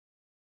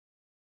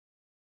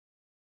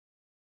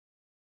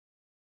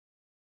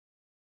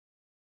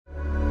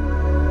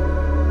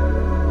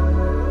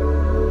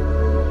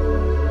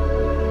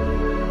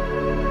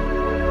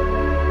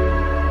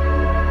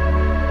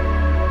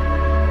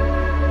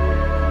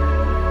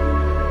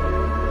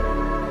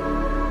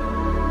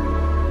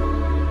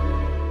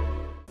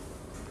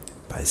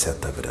PAI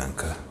SETA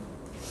BRANCA.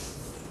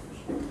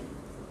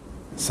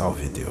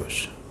 Salve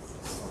Deus.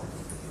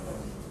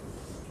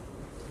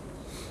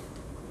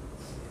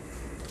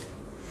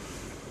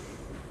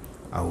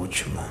 A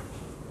última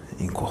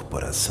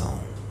incorporação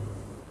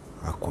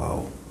a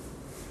qual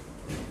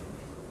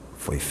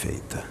foi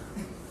feita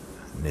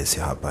nesse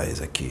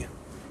rapaz aqui,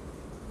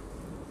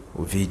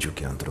 o vídeo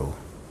que entrou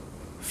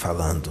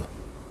falando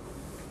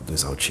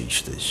dos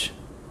autistas,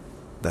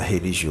 da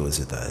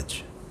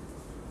religiosidade,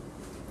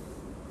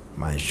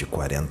 mais de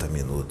 40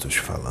 minutos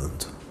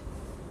falando,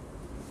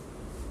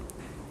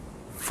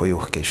 foi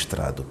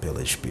orquestrado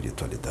pela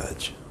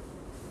espiritualidade,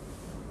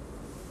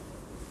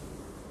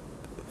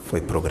 foi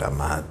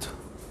programado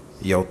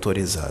e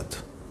autorizado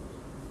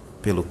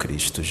pelo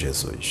Cristo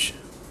Jesus.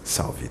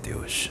 Salve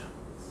Deus.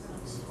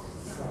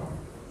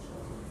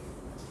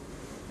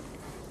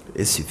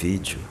 Esse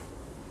vídeo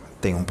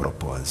tem um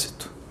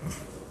propósito.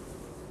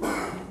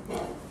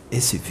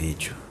 Esse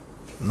vídeo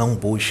não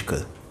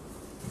busca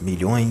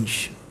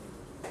milhões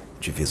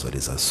de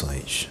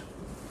visualizações,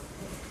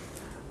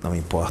 não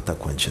importa a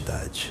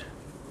quantidade,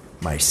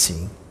 mas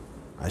sim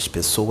as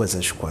pessoas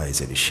às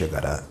quais ele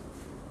chegará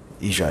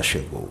e já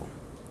chegou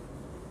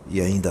e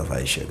ainda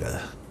vai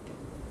chegar.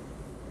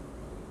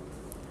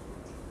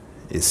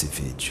 Esse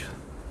vídeo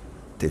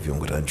teve um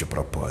grande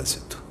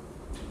propósito.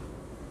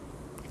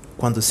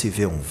 Quando se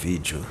vê um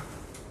vídeo,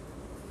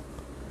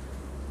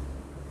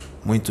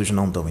 muitos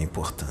não dão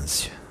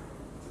importância,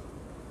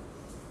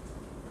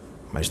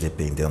 mas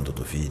dependendo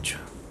do vídeo,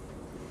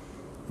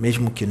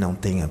 mesmo que não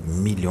tenha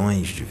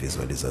milhões de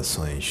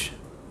visualizações,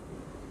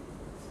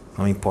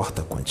 não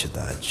importa a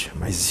quantidade,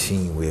 mas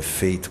sim o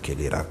efeito que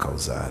ele irá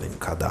causar em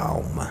cada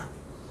alma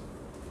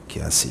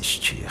que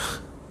assistir.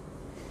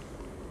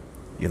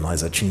 E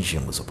nós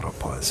atingimos o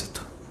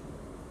propósito.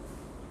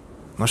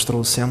 Nós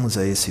trouxemos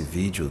a esse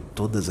vídeo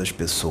todas as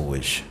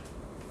pessoas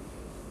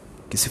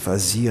que se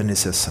fazia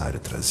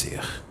necessário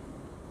trazer.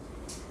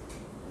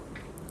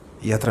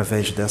 E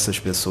através dessas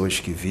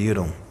pessoas que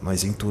viram,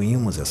 nós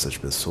intuímos essas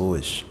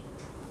pessoas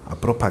a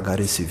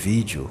propagar esse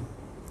vídeo,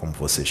 como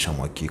vocês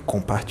chamam aqui,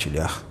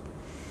 compartilhar,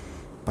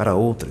 para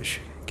outras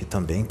que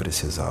também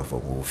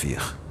precisavam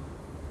ouvir.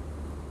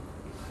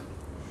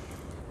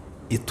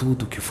 E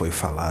tudo que foi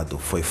falado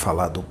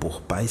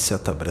por PAI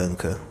SETA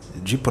BRANCA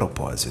de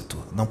propósito.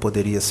 Não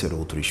poderia ser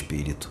outro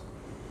espírito.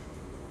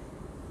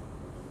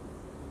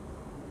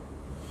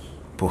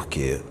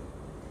 Porque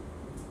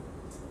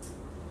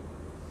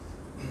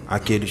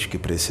aqueles que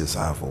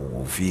precisavam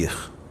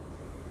ouvir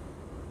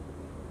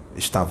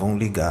estavam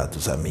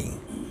ligados a mim.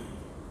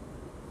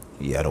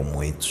 E eram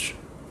muitos.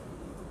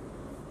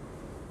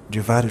 De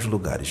vários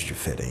lugares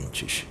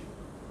diferentes.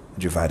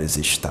 De vários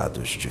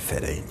estados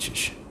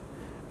diferentes.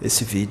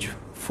 Esse vídeo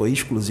foi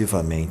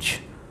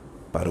exclusivamente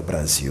para o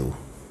Brasil.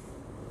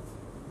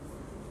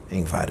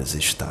 Em vários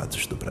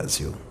estados do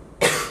Brasil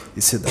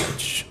e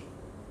cidades.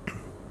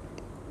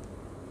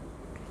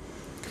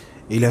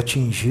 Ele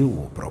atingiu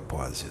o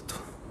propósito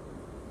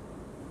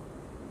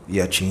e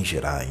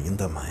atingirá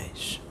ainda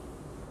mais.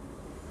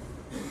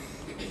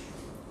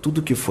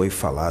 Tudo que foi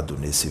falado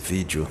nesse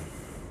vídeo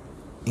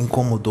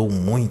incomodou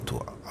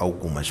muito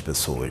algumas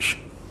pessoas.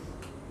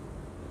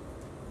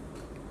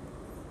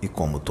 E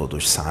como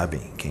todos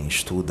sabem, quem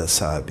estuda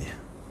sabe,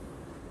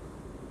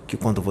 que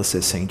quando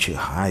você sente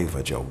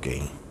raiva de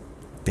alguém,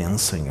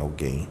 pensa em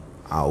alguém,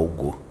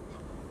 algo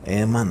é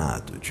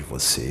emanado de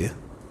você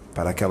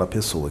para aquela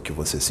pessoa que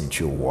você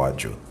sentiu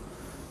ódio,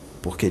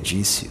 porque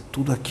disse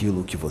tudo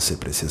aquilo que você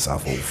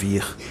precisava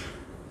ouvir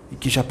e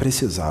que já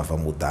precisava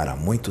mudar há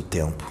muito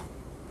tempo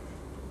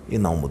e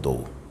não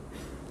mudou.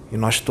 E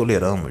nós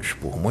toleramos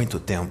por muito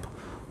tempo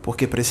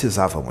porque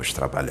precisávamos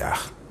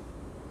trabalhar.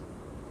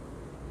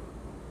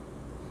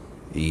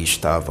 E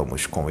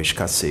estávamos com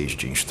escassez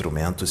de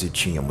instrumentos e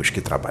tínhamos que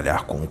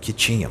trabalhar com o que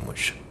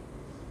tínhamos.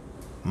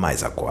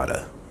 Mas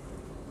agora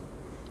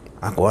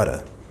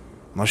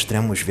nós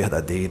temos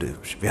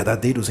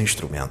verdadeiros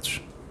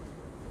instrumentos.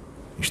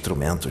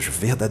 Instrumentos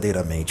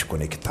verdadeiramente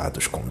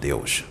conectados com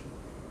Deus.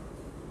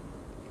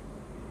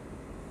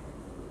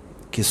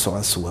 Que só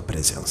a sua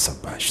presença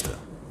basta.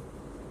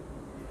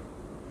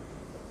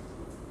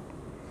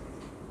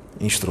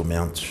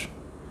 Instrumentos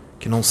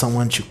que não são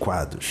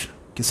antiquados,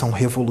 que são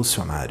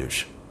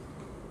revolucionários.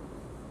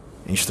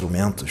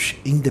 Instrumentos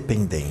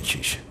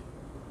independentes,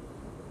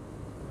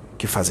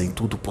 que fazem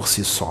tudo por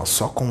si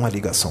só com uma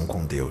ligação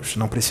com Deus.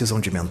 Não precisam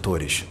de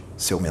mentores.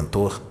 Seu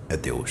mentor é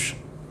Deus.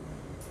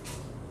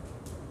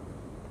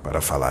 Para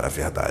falar a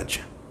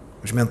verdade,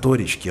 os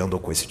mentores que andam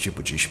com esse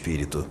tipo de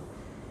espírito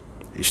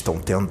estão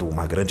tendo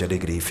uma grande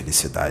alegria e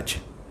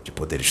felicidade de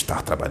poder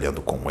estar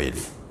trabalhando com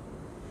ele.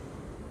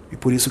 E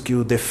por isso que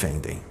o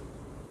defendem.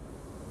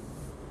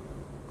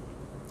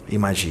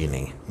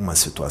 Imaginem uma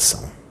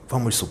situação.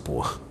 Vamos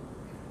supor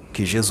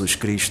que Jesus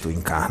Cristo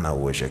encarna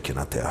hoje aqui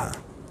na Terra,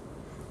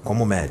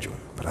 como médium,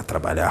 para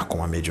trabalhar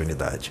com a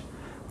mediunidade,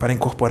 para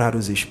incorporar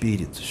os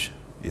espíritos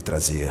e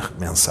trazer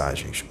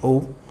mensagens,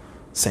 ou,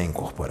 sem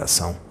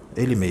incorporação,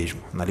 ele mesmo,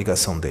 na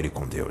ligação dele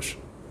com Deus.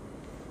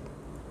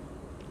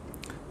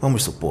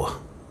 Vamos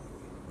supor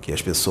que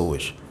as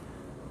pessoas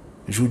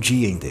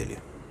judiem dele,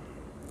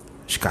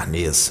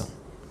 escarneçam,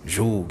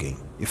 julguem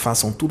e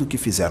façam tudo o que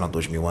fizeram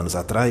 2000 anos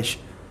atrás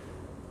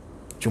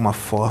de uma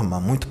forma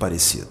muito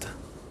parecida.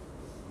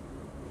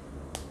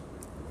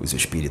 Os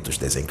espíritos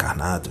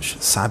desencarnados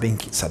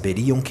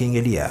saberiam quem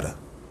ele era.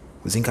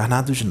 Os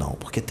encarnados não,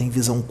 porque têm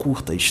visão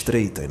curta,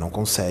 estreita e não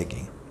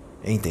conseguem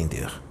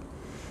entender.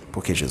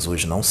 Porque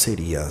Jesus não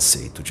seria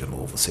aceito de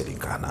novo se ele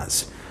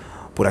encarnasse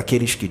por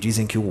aqueles que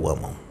dizem que o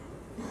amam.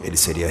 Ele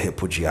seria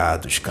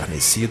repudiado,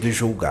 escarnecido e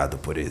julgado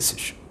por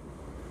esses.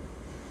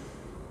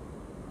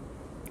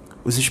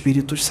 Os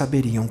espíritos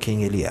saberiam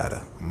quem ele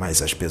era,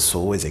 mas as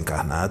pessoas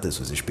encarnadas,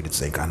 os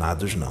espíritos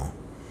encarnados, não.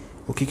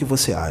 O que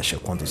você acha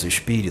quando os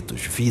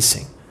espíritos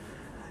vissem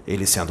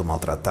ele sendo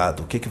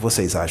maltratado? O que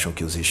vocês acham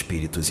que os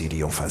espíritos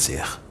iriam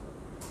fazer?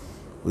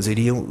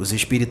 Os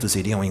espíritos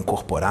iriam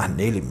incorporar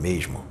nele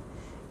mesmo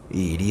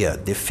e iria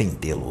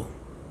defendê-lo.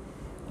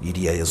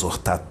 Iria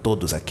exortar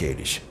todos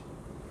aqueles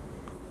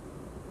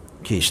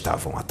que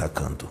estavam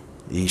atacando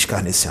e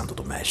escarnecendo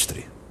do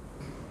mestre.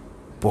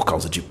 Por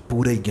causa de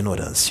pura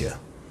ignorância,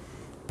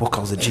 por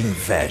causa de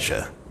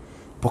inveja,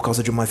 por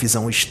causa de uma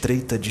visão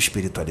estreita de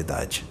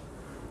espiritualidade,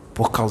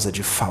 por causa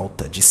de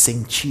falta de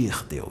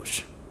sentir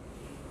Deus,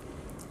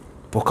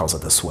 por causa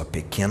da sua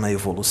pequena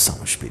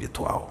evolução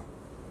espiritual.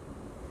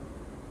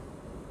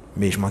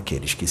 Mesmo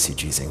aqueles que se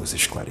dizem os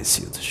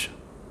esclarecidos.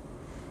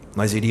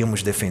 Nós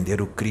iríamos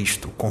defender o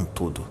Cristo com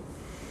tudo.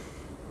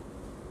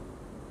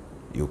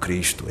 E o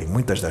Cristo, em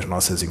muitas das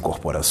nossas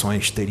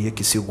incorporações, teria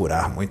que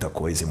segurar muita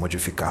coisa e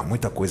modificar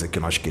muita coisa que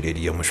nós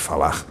quereríamos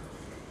falar.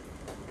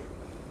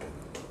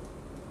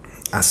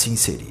 Assim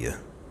seria.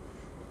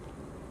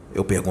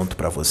 Eu pergunto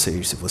para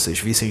vocês, se vocês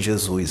vissem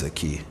Jesus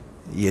aqui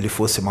e ele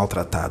fosse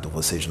maltratado,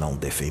 vocês não o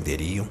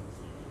defenderiam?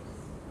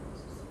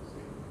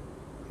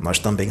 Nós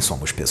também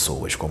somos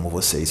pessoas como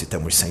vocês e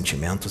temos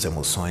sentimentos,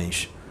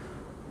 emoções.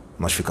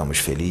 Nós ficamos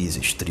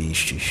felizes,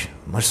 tristes.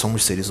 Nós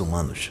somos seres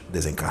humanos,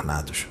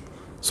 desencarnados.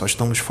 Só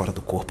estamos fora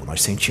do corpo,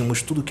 nós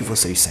sentimos tudo o que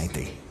vocês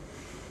sentem.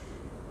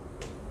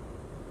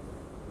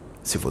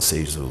 Se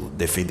vocês o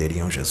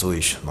defenderiam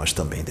Jesus, nós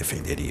também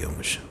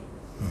defenderíamos.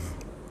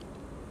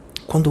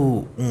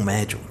 Quando um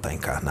médium está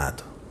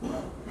encarnado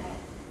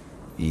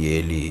e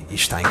ele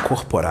está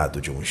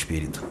incorporado de um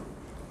espírito,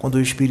 quando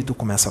o espírito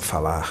começa a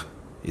falar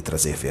e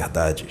trazer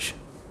verdades,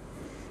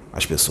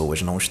 as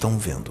pessoas não estão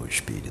vendo o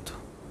espírito,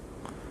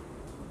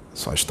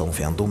 só estão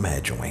vendo o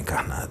médium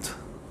encarnado.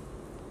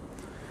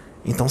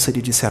 Então, se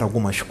ele disser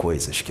algumas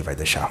coisas que vai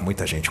deixar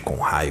muita gente com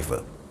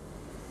raiva,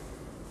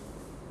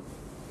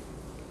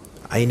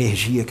 a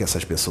energia que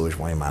essas pessoas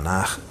vão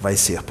emanar vai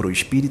ser para o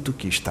espírito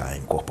que está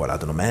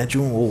incorporado no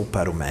médium ou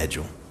para o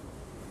médium?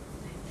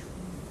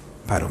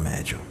 Para o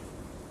médium.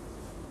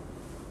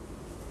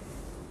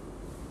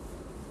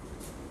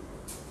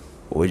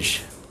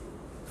 Hoje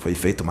foi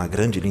feita uma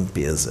grande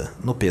limpeza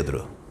no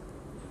Pedro,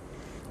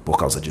 por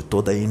causa de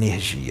toda a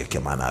energia que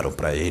emanaram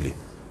para ele,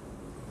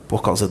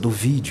 por causa do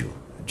vídeo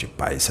de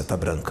PAI SETA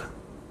BRANCA.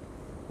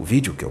 O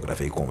vídeo que eu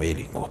gravei com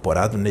ele,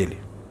 incorporado nele,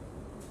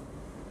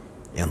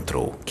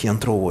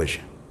 entrou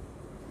hoje,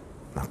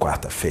 na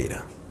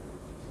quarta-feira.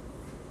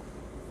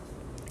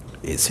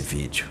 Esse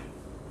vídeo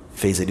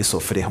fez ele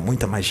sofrer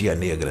muita magia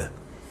negra,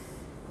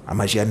 a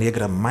magia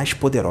negra mais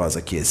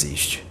poderosa que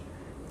existe,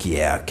 que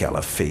é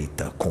aquela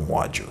feita com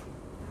ódio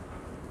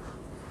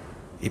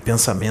e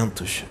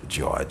pensamentos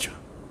de ódio.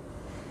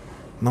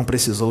 Não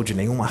precisou de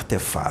nenhum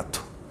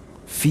artefato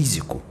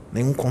físico,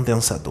 nenhum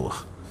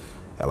condensador.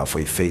 Ela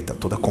foi feita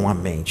toda com a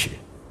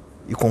mente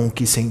e com o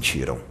que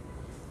sentiram.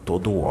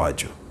 Todo o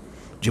ódio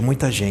de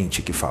muita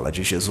gente que fala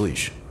de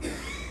Jesus,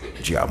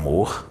 de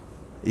amor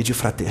e de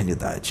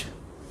fraternidade.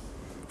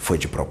 Foi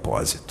de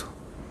propósito.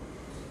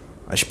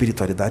 A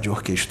espiritualidade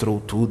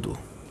orquestrou tudo.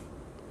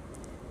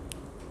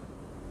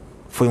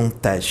 Foi um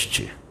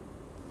teste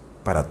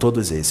para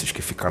todos esses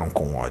que ficaram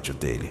com ódio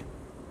dele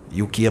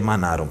e o que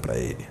emanaram para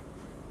ele.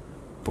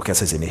 Porque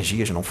essas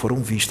energias não foram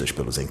vistas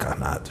pelos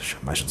encarnados,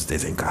 mas os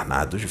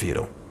desencarnados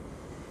viram.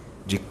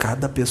 De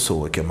cada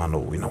pessoa que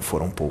emanou, e não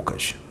foram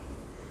poucas.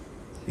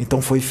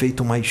 Então foi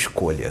feita uma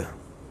escolha.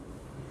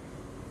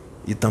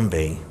 E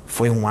também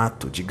foi um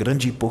ato de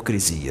grande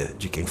hipocrisia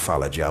de quem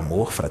fala de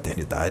amor,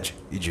 fraternidade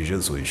e de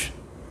Jesus.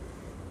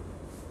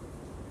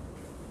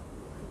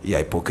 E a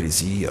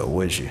hipocrisia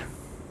hoje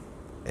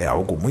é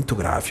algo muito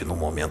grave no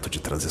momento de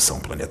transição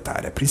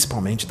planetária,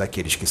 principalmente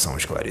daqueles que são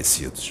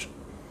esclarecidos.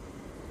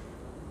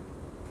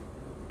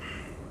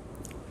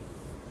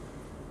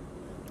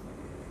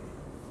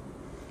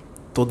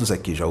 Todos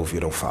aqui já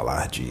ouviram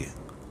falar de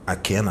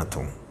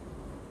Akhenaton.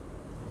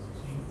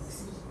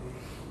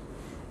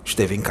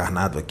 Esteve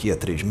encarnado aqui há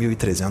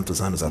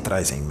 3.300 anos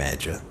atrás, em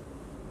média.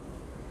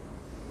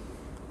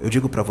 Eu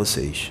digo para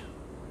vocês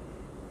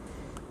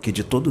que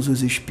de todos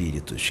os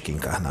espíritos que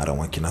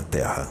encarnaram aqui na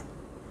Terra,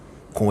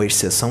 com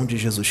exceção de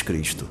Jesus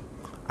Cristo,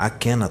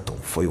 Akhenaton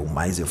foi o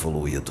mais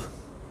evoluído.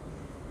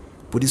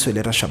 Por isso ele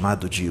era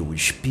chamado de o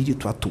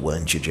espírito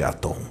atuante de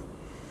Atom.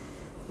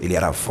 Ele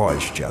era a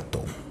voz de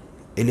Atom.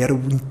 Ele era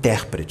o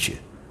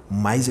intérprete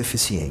mais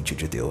eficiente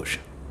de Deus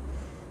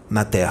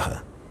na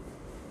Terra,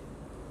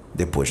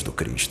 depois do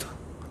Cristo.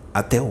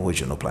 Até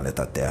hoje, no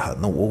planeta Terra,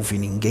 não houve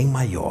ninguém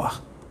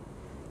maior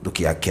do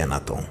que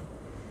Akhenaton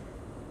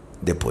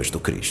depois do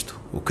Cristo.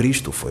 O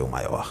Cristo foi o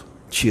maior.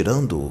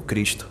 Tirando o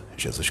Cristo,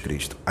 Jesus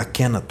Cristo,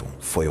 Akhenaton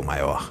foi o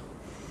maior.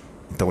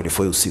 Então ele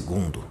foi o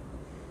segundo.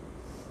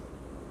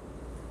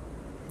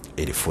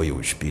 Ele foi o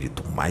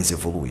espírito mais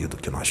evoluído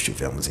que nós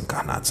tivemos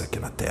encarnados aqui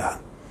na Terra,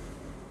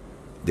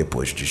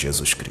 depois de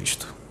Jesus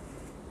Cristo.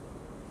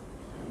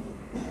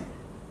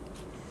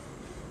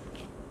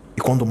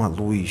 E quando uma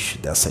luz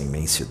dessa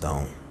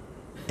imensidão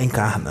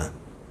encarna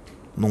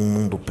num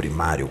mundo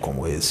primário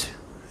como esse,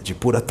 de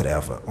pura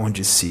treva,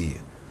 onde se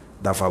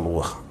dá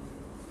valor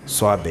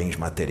só a bens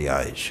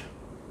materiais,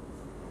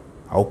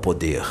 ao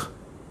poder,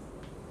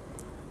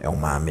 é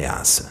uma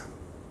ameaça.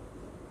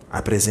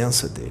 A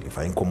presença dele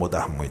vai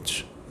incomodar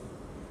muitos.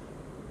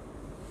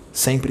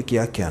 Sempre que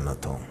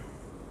Akhenaton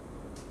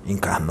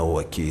encarnou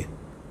aqui,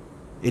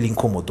 ele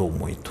incomodou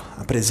muito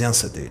a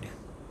presença dele,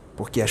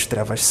 porque as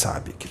trevas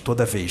sabem que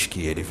toda vez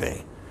que ele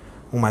vem,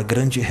 uma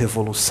grande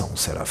revolução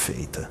será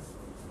feita.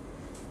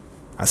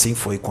 Assim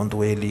foi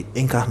quando ele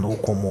encarnou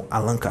como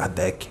Allan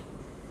Kardec.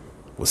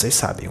 Vocês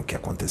sabem o que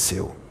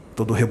aconteceu,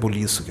 todo o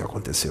rebuliço que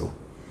aconteceu.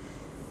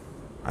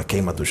 A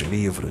queima dos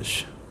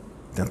livros,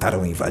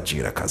 tentaram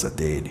invadir a casa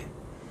dele,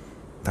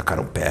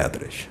 tacaram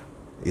pedras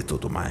e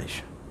tudo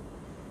mais.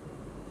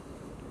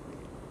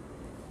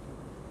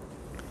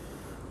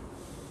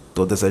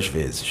 Todas as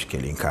vezes que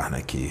ele encarna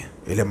aqui,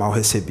 ele é mal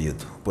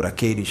recebido por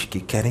aqueles que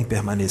querem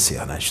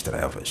permanecer nas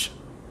trevas.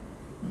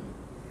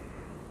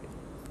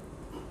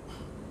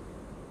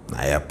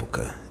 Na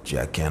época de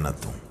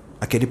Akhenaton,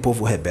 aquele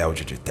povo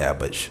rebelde de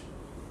Tebas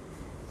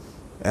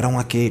eram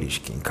aqueles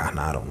que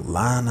encarnaram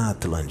lá na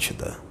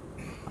Atlântida,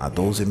 há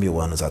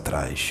 12.000 anos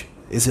atrás,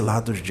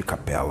 exilados de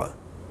capela.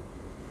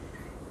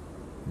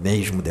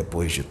 Mesmo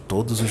depois de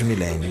todos os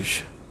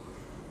milênios,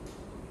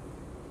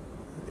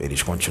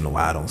 eles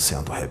continuaram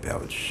sendo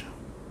rebeldes.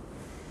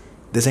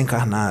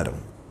 Desencarnaram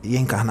e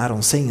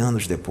encarnaram 100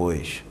 anos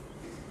depois,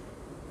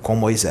 com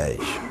Moisés.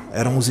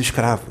 Eram os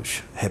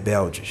escravos,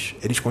 rebeldes.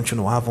 Eles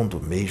continuavam do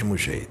mesmo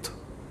jeito.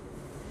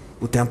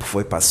 O tempo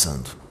foi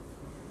passando.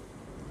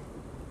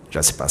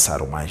 Já se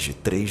passaram mais de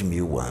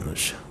 3.000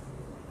 anos.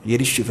 E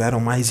eles tiveram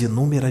mais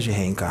inúmeras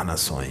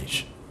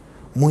reencarnações.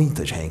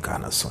 Muitas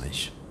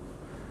reencarnações.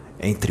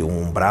 Entre o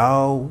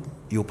umbral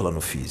e o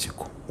plano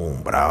físico. O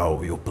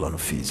umbral e o plano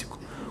físico.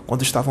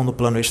 Quando estavam no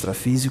plano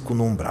extrafísico,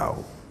 no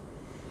umbral,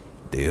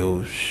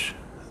 Deus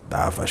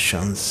dava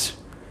chance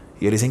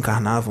e eles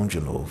encarnavam de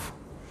novo.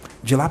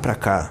 De lá para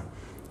cá,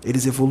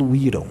 eles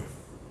evoluíram,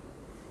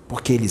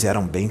 porque eles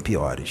eram bem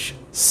piores.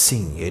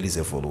 Sim, eles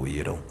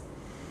evoluíram.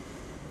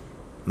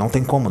 Não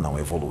tem como não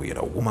evoluir.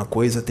 Alguma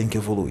coisa tem que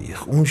evoluir.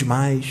 Uns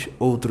mais,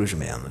 outros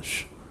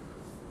menos.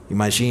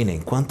 Imaginem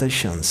quantas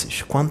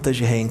chances, quantas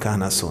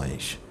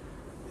reencarnações.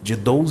 De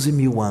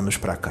 12.000 anos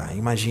para cá.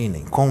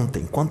 Imaginem,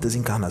 contem quantas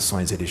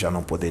encarnações eles já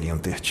não poderiam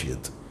ter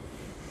tido.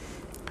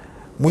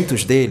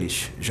 Muitos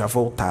deles já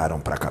voltaram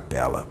para a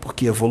capela,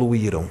 porque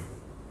evoluíram,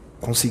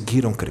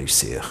 conseguiram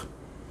crescer.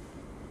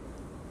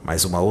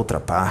 Mas uma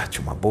outra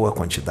parte, uma boa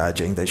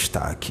quantidade, ainda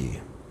está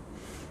aqui.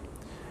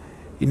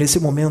 E nesse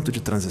momento de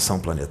transição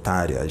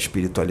planetária, a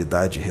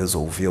espiritualidade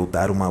resolveu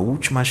dar uma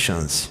última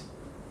chance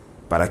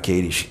para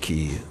aqueles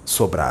que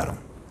sobraram,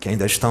 que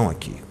ainda estão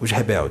aqui, os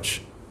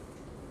rebeldes.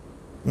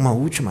 Uma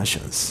última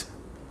chance.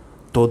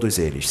 Todos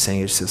eles,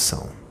 sem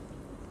exceção,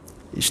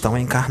 estão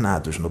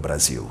encarnados no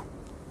Brasil.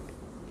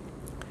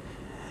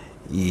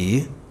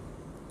 E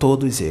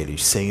todos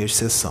eles, sem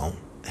exceção,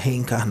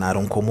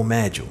 reencarnaram como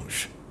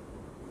médiuns.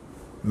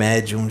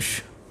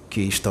 Médiuns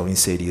que estão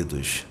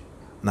inseridos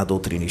na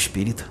doutrina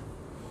espírita,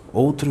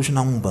 outros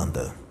na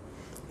Umbanda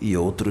e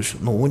outros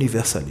no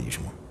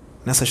universalismo.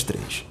 Nessas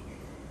três.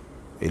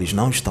 Eles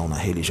não estão na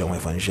religião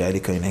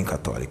evangélica e nem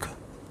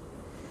católica.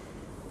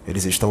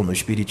 Eles estão no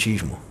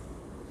espiritismo,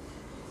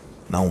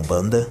 na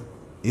Umbanda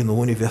e no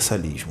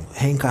universalismo,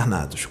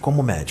 reencarnados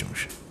como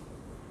médiuns.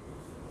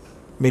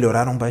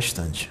 Melhoraram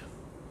bastante,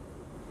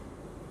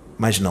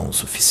 mas não o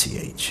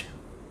suficiente.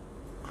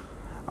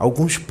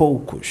 Alguns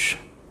poucos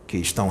que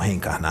estão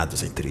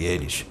reencarnados entre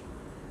eles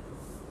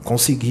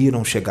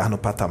conseguiram chegar no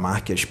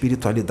patamar que a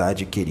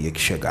espiritualidade queria que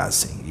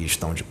chegassem e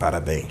estão de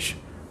parabéns.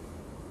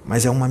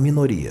 Mas é uma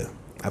minoria,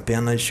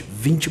 apenas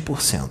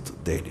 20%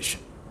 deles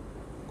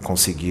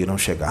conseguiram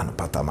chegar no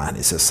patamar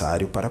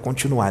necessário para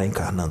continuar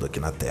encarnando aqui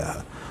na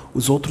Terra.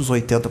 Os outros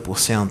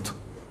 80%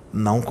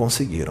 não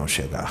conseguiram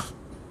chegar.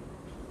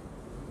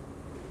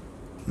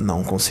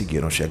 Não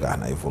conseguiram chegar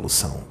na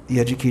evolução e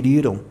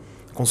adquiriram,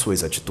 com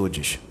suas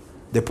atitudes,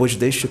 depois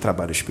deste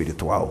trabalho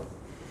espiritual,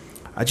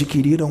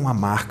 adquiriram a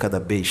marca da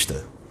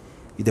besta.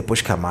 E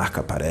depois que a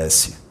marca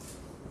aparece,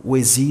 o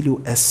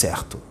exílio é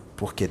certo,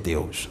 porque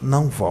Deus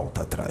não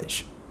volta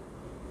atrás.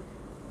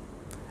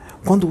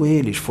 Quando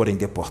eles forem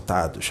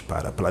deportados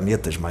para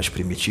planetas mais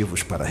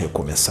primitivos para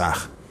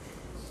recomeçar,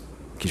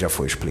 que já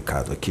foi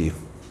explicado aqui,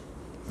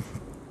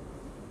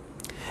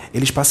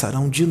 Eles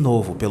passarão de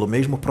novo pelo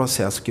mesmo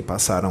processo que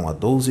passaram há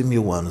 12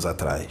 mil anos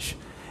atrás.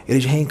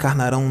 Eles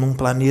reencarnarão num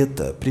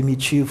planeta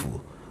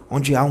primitivo,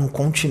 onde há um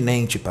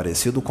continente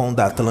parecido com o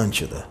da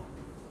Atlântida,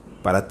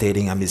 para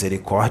terem a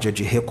misericórdia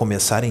de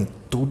recomeçarem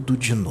tudo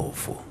de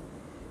novo.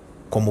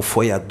 Como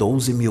foi há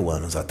 12 mil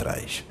anos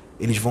atrás.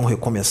 Eles vão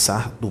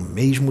recomeçar do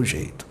mesmo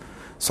jeito,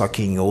 só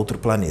que em outro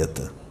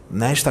planeta,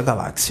 nesta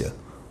galáxia,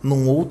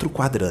 num outro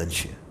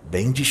quadrante,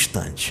 bem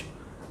distante,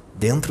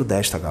 dentro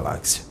desta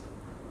galáxia,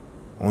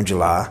 onde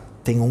lá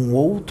tem um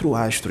outro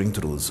astro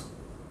intruso,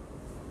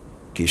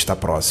 que está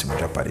próximo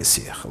de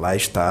aparecer. Lá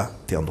está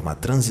tendo uma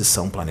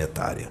transição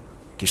planetária,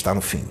 que está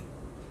no fim.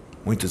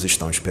 Muitos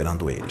estão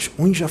esperando eles.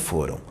 Uns já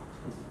foram,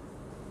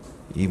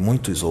 e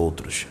muitos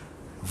outros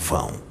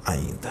vão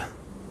ainda.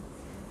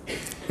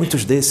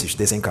 Muitos desses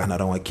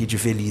desencarnarão aqui de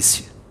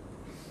velhice,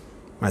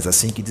 mas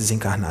assim que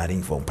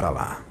desencarnarem vão para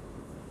lá,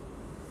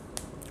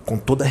 com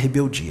toda a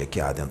rebeldia que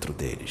há dentro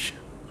deles.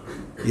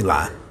 E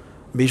lá,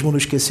 mesmo no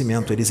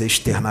esquecimento, eles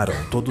externarão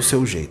todo o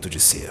seu jeito de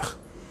ser,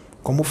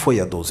 como foi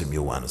há 12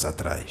 mil anos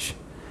atrás.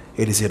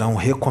 Eles irão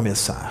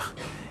recomeçar.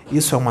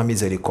 Isso é uma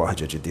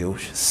misericórdia de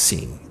Deus?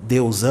 Sim.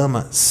 Deus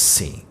ama?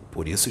 Sim.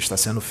 Por isso está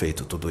sendo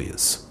feito tudo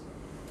isso.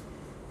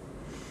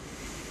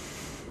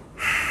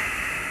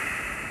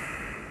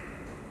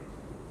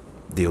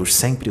 Deus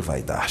sempre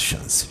vai dar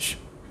chances.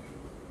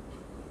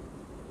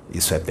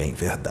 Isso é bem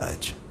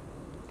verdade.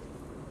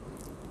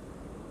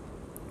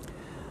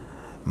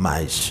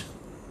 Mas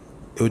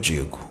eu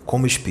digo,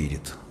 como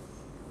espírito,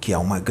 que há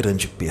uma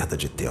grande perda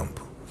de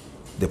tempo,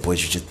 depois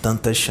de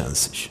tantas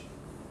chances.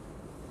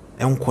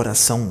 É um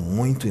coração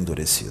muito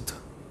endurecido.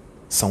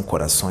 São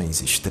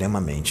corações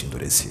extremamente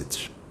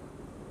endurecidos.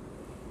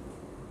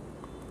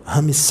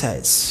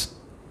 Ramsés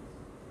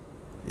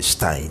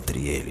está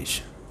entre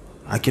eles,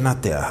 aqui na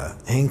Terra,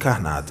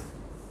 reencarnado.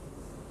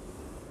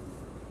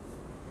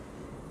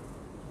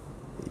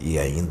 E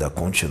ainda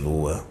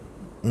continua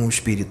um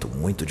espírito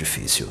muito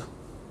difícil,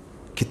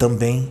 que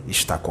também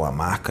está com a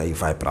marca e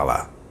vai para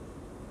lá,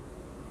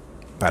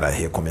 para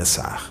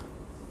recomeçar.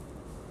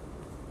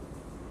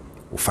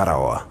 O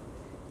faraó,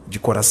 de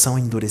coração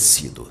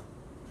endurecido,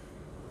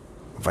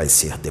 vai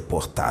ser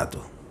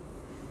deportado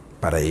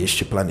para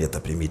este planeta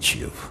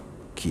primitivo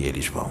que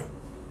eles vão.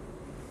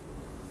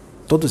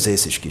 Todos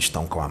esses que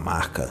estão com a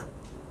marca,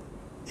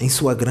 em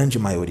sua grande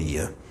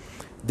maioria,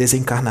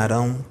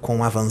 desencarnarão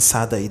com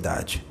avançada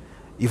idade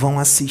e vão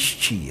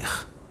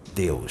assistir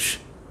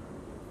Deus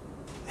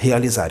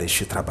realizar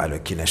este trabalho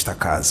aqui nesta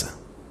casa.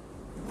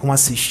 Vão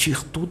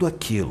assistir tudo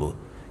aquilo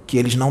que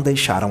eles não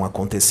deixaram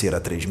acontecer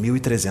há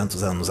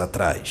 3.300 anos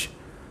atrás,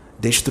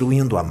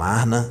 destruindo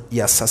Amarna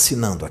e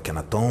assassinando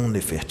Akhenaton,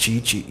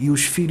 Nefertiti e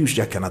os filhos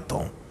de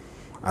Akhenaton,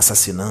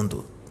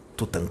 assassinando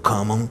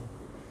Tutankhamon.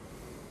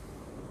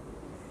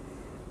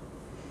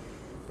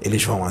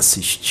 Eles vão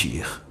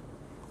assistir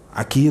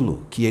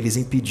aquilo que eles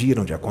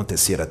impediram de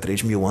acontecer há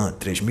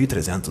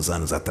 3.300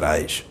 anos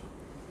atrás.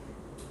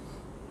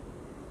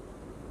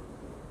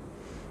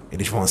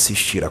 Eles vão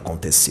assistir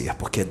acontecer,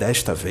 porque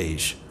desta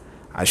vez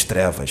as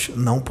trevas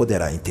não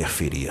poderá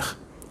interferir,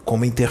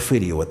 como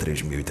interferiu há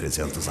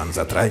 3.300 anos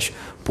atrás,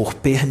 por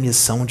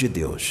permissão de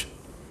Deus.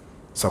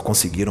 Só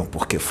conseguiram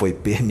porque foi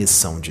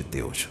permissão de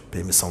Deus,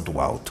 permissão do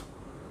alto.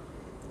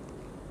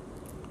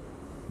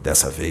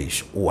 Dessa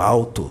vez, o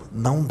alto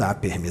não dá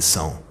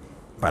permissão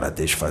para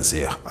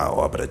desfazer a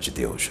obra de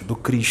Deus, do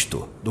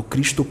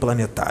Cristo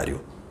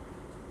planetário.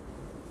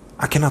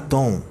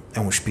 Akhenaton é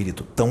um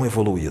espírito tão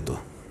evoluído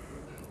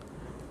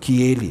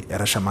que ele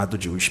era chamado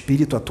de o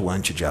espírito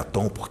atuante de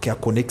Atom porque a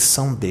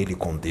conexão dele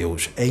com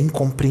Deus é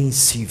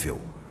incompreensível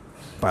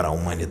para a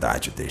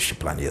humanidade deste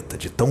planeta,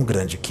 de tão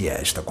grande que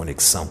é esta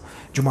conexão,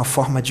 de uma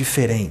forma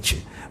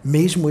diferente,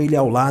 mesmo ele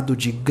ao lado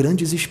de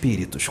grandes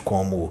espíritos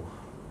como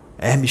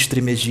Hermes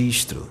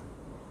Trismegisto,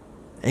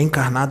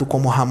 encarnado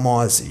como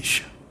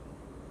Ramoses,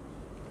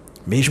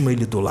 mesmo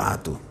ele do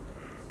lado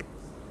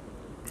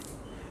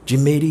de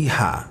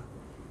Merihá,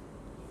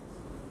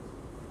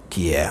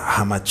 que é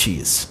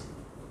Ramatiz,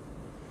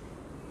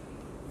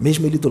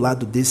 mesmo ele do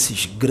lado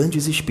desses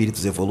grandes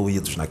espíritos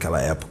evoluídos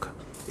naquela época,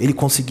 ele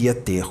conseguia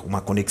ter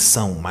uma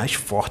conexão mais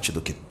forte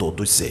do que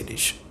todos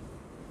eles.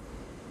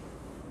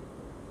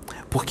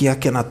 Porque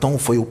Akhenaton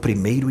foi o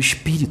primeiro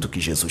espírito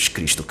que Jesus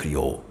Cristo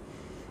criou.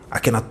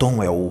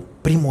 Akhenaton é o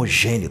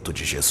primogênito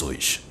de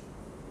Jesus.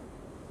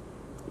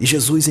 E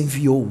Jesus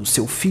enviou o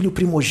seu filho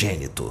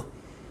primogênito,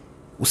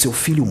 o seu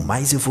filho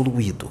mais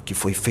evoluído, que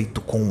foi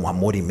feito com um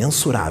amor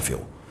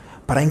imensurável,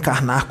 para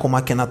encarnar como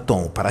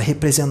Akhenaton, para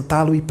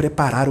representá-lo e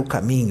preparar o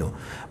caminho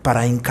para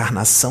a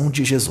encarnação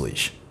de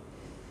Jesus.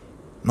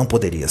 Não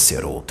poderia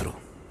ser outro,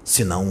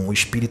 senão um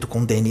espírito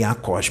com DNA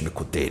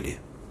cósmico dele.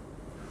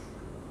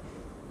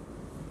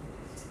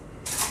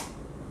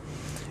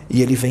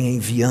 E ele vem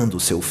enviando o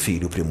seu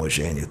filho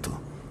primogênito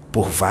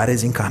por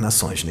várias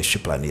encarnações neste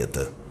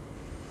planeta,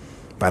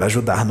 para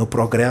ajudar no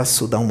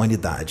progresso da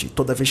humanidade.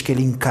 Toda vez que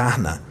ele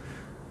encarna,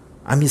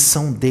 a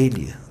missão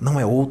dele não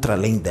é outra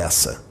além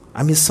dessa.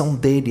 A missão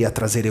dele é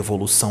trazer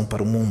evolução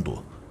para o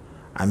mundo.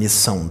 A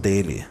missão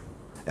dele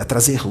é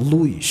trazer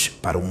luz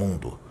para o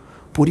mundo.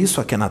 Por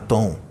isso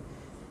Akhenaton,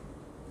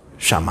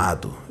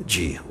 chamado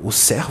de o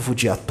servo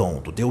de Aton,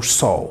 do Deus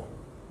Sol,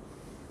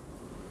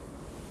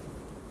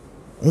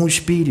 um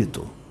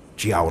espírito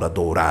de aura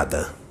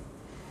dourada,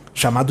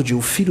 chamado de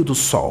o Filho do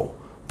Sol.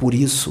 Por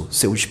isso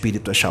seu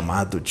espírito é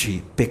chamado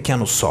de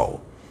Pequeno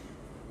Sol,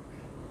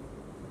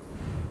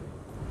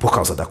 por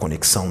causa da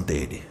conexão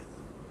dele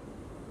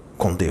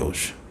com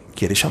Deus,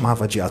 que ele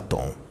chamava de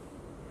Aton,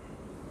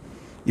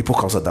 e por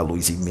causa da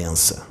luz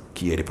imensa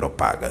que ele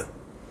propaga.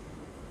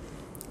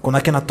 Quando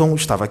Akhenaton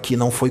estava aqui,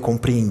 não foi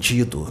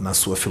compreendido na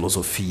sua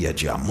filosofia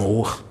de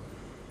amor,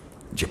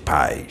 de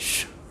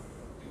paz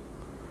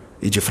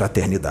e de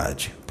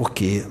fraternidade,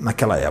 porque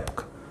naquela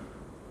época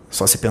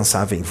só se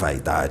pensava em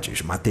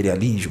vaidades,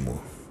 materialismo.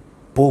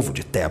 O povo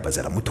de Tebas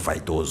era muito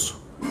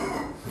vaidoso,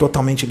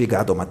 totalmente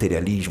ligado ao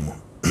materialismo,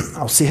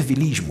 ao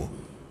servilismo,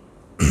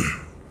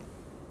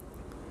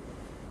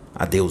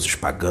 a deuses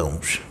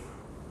pagãos,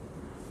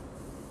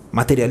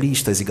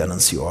 materialistas e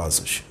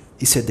gananciosos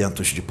e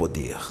sedentos de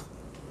poder,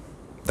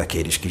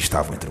 daqueles que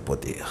estavam entre o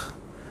poder.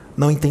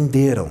 Não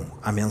entenderam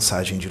a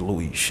mensagem de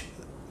luz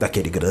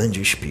daquele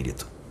grande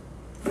espírito.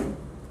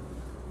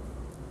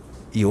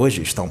 E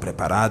hoje estão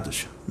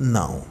preparados?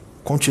 Não.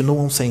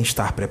 Continuam sem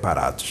estar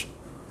preparados.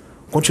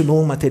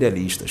 Continuam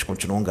materialistas,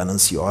 continuam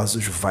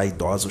gananciosos,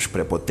 vaidosos,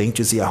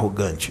 prepotentes e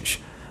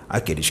arrogantes.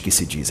 Aqueles que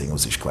se dizem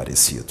os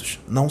esclarecidos.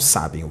 Não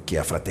sabem o que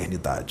é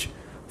fraternidade.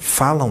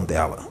 Falam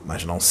dela,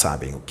 mas não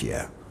sabem o que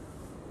é.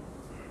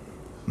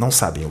 Não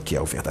sabem o que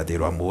é o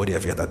verdadeiro amor e a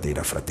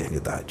verdadeira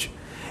fraternidade.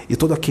 E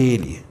todo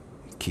aquele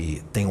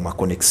que tem uma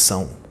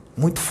conexão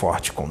muito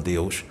forte com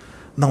Deus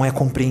não é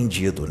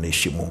compreendido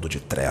neste mundo de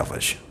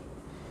trevas.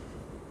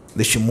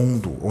 Neste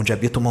mundo onde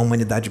habita uma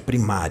humanidade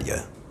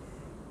primária.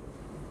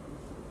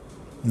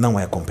 Não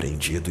é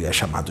compreendido e é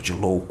chamado de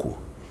louco,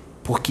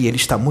 porque ele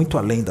está muito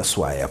além da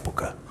sua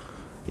época.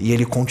 E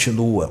ele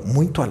continua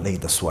muito além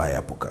da sua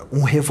época.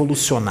 Um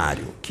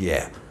revolucionário que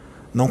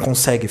não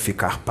consegue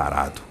ficar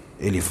parado.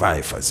 Ele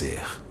vai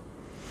fazer.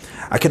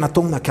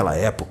 Akhenaton naquela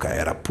época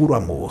era puro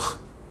amor.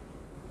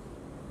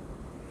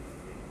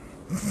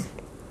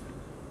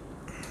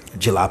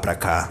 De lá para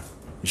cá,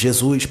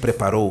 Jesus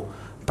preparou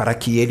para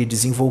que ele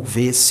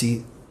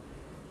desenvolvesse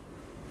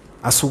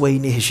a sua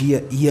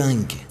energia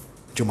Yang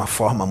de uma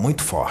forma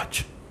muito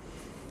forte.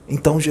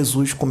 Então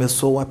Jesus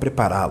começou a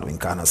prepará-lo,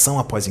 encarnação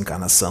após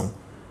encarnação,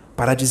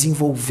 para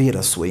desenvolver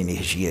a sua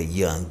energia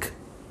Yang.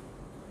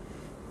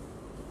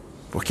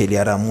 Porque ele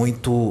era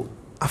muito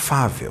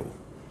afável,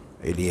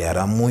 ele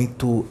era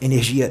muito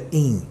energia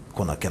Yin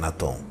com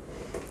Akhenaton.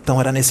 Então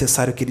era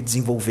necessário que ele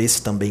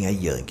desenvolvesse também a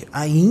Yang.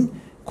 A Yin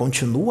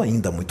continua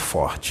ainda muito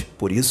forte,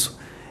 por isso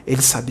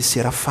ele sabe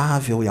ser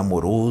afável e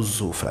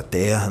amoroso,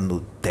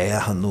 fraterno,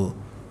 terno,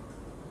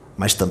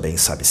 mas também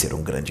sabe ser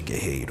um grande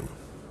guerreiro,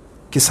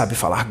 que sabe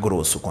falar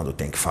grosso quando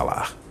tem que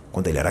falar.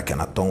 Quando ele era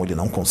Akhenaton, ele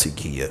não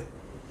conseguia.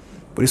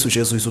 Por isso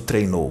Jesus o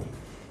treinou,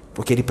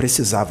 porque ele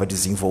precisava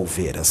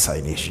desenvolver essa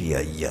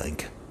energia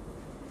Yang.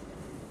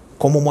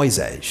 Como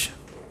Moisés.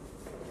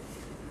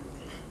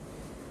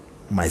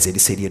 Mas ele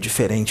seria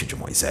diferente de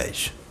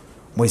Moisés.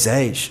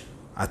 Moisés,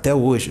 até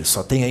hoje,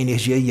 só tem a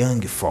energia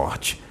Yang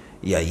forte,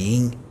 e a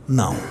Yin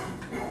não.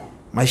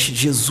 Mas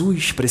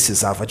Jesus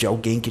precisava de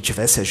alguém que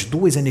tivesse as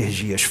duas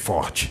energias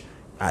fortes,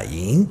 a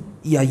Yin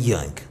e a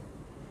Yang.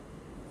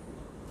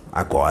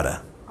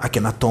 Agora,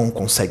 Akhenaton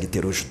consegue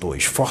ter os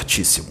dois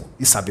fortíssimo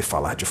e sabe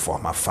falar de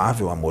forma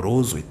afável,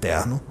 amoroso e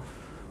terno,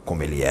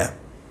 como ele é,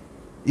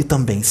 e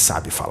também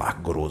sabe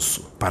falar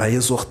grosso para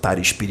exortar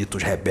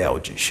espíritos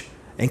rebeldes,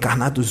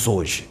 encarnados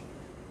hoje,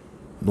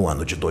 no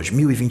ano de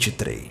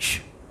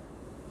 2023,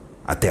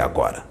 até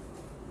agora.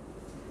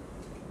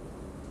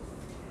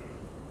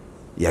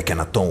 E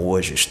Akhenaton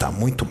hoje está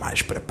muito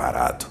mais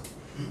preparado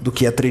do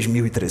que há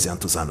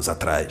 3.300 anos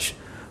atrás,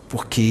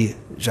 porque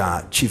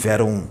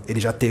ele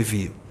já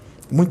teve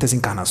muitas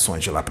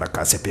encarnações de lá para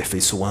cá se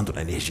aperfeiçoando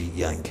na energia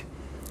Yang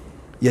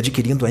e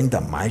adquirindo ainda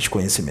mais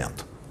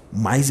conhecimento,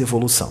 mais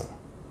evolução.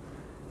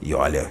 E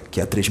olha que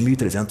há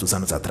 3.300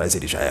 anos atrás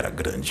ele já era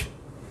grande.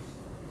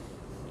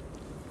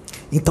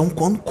 Então,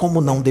 como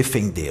não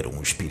defender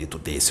um espírito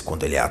desse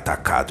quando ele é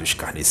atacado,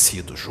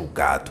 escarnecido,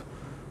 julgado?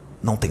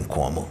 Não tem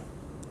como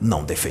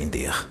não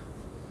defender.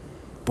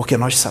 Porque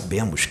nós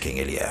sabemos quem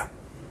ele é.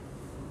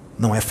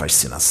 Não é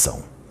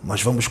fascinação.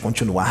 Nós vamos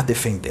continuar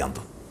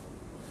defendendo.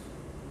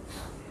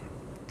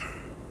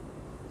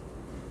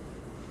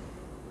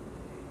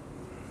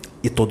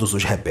 E todos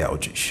os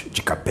rebeldes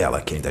de capela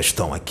que ainda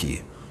estão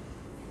aqui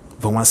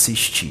vão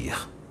assistir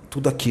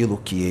tudo aquilo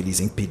que eles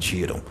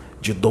impediram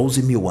de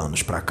 12.000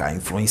 anos para cá,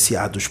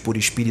 influenciados por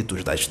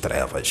espíritos das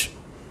trevas.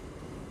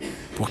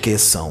 Porque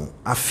são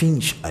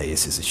afins a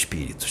esses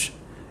espíritos.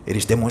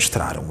 Eles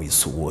demonstraram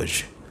isso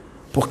hoje.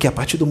 Porque a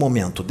partir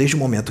desde o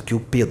momento que o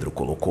Pedro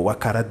colocou a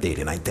cara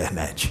dele na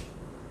internet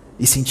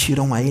e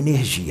sentiram a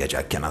energia de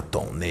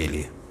Akhenaton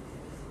nele,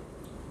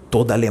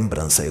 toda a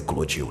lembrança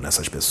eclodiu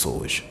nessas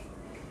pessoas.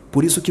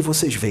 Por isso que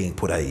vocês veem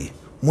por aí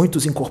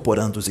muitos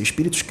incorporando os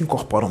espíritos que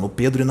incorporam no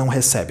Pedro e não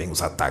recebem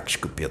os ataques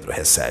que o Pedro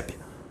recebe.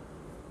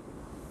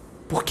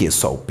 Por que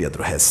só o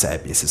Pedro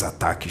recebe esses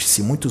ataques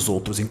se muitos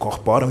outros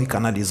incorporam e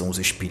canalizam os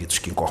espíritos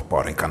que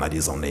incorporam e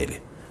canalizam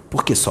nele?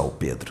 Por que só o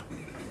Pedro?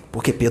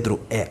 Porque Pedro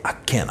é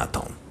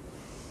Akhenaton.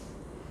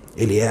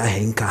 Ele é a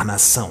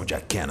reencarnação de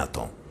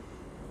Akhenaton.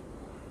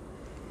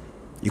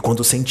 E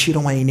quando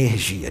sentiram a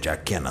energia de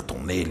Akhenaton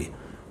nele,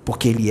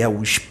 porque ele é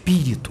o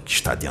espírito que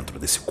está dentro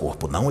desse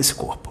corpo, não esse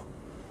corpo.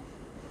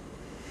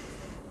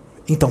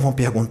 Então vão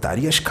perguntar,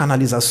 e as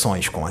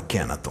canalizações com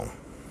Akhenaton?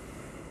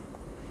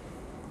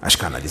 As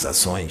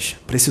canalizações,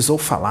 precisou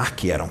falar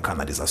que eram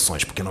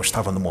canalizações, porque não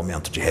estava no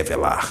momento de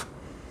revelar.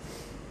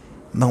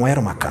 Não era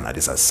uma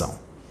canalização.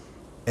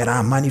 Era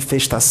a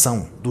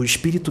manifestação do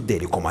espírito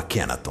dele como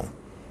Akhenaton.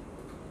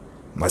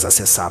 Nós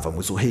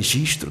acessávamos o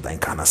registro da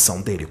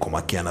encarnação dele como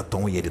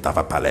Akhenaton e ele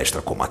dava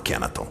palestra como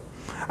Akhenaton.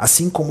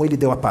 Assim como ele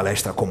deu a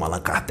palestra como Allan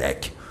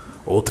Kardec,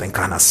 outra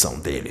encarnação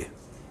dele.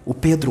 O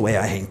Pedro é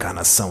a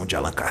reencarnação de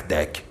Allan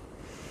Kardec,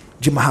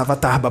 de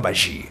Mahavatar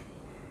Babaji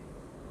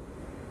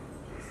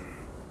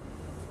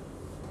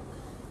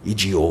e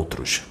de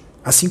outros.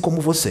 Assim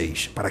como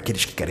vocês, para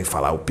aqueles que querem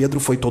falar, o Pedro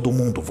foi todo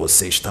mundo,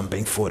 vocês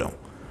também foram.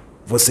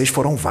 Vocês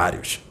foram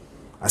vários,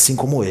 assim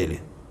como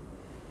ele.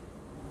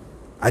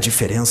 A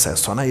diferença é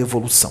só na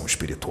evolução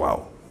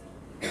espiritual.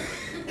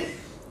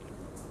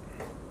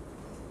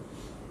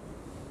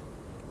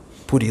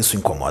 Por isso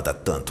incomoda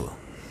tanto.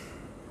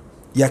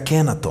 E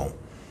Akhenaton,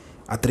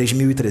 há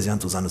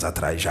 3.300 anos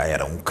atrás, já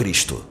era um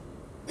Cristo.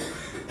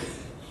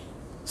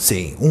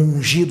 Sim, um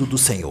ungido do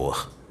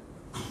Senhor.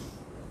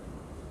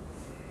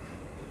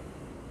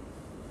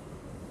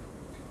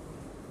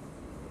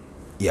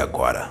 E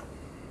agora?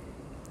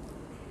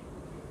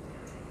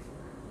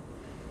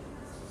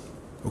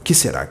 O que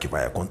será que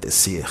vai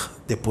acontecer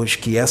depois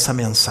que essa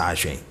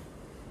mensagem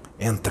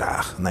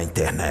entrar na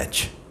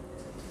internet?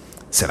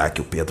 Será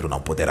que o Pedro não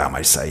poderá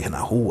mais sair na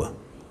rua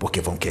porque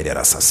vão querer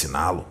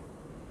assassiná-lo?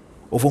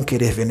 Ou vão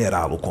querer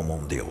venerá-lo como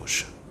um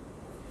deus?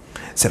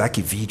 Será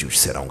que vídeos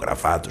serão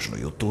gravados no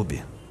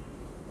YouTube?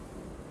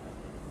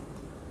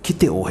 Que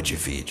teor de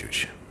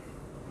vídeos?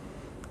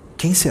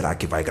 Quem será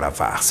que vai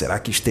gravar? Será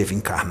que esteve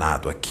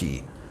encarnado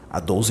aqui há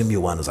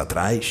 12.000 anos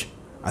atrás?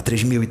 Há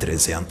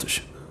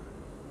 3.300?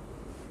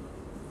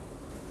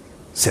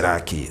 Será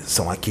que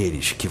são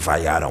aqueles que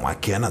vaiaram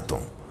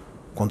Akhenaton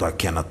quando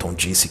Akhenaton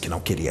disse que não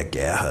queria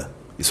guerra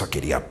e só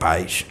queria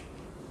paz?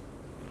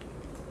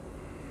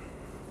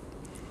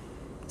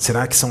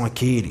 Será que são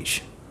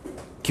aqueles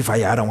que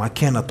vaiaram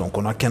Akhenaton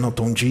quando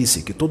Akhenaton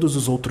disse que todos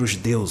os outros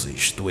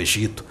deuses do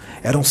Egito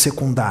eram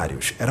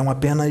secundários, eram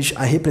apenas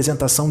a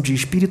representação de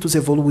espíritos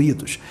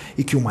evoluídos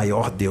e que o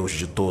maior deus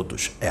de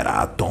todos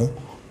era Aton,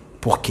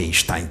 porque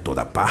está em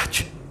toda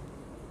parte?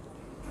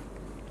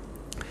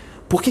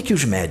 Por que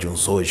os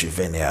médiuns hoje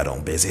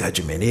veneram Bezerra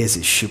de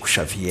Menezes, Chico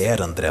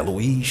Xavier, André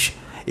Luiz,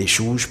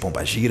 Exus,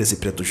 Pombagiras e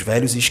Pretos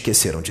Velhos e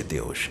esqueceram de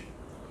Deus?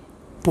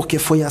 Porque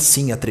foi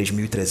assim há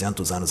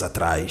 3.300 anos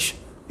atrás.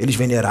 Eles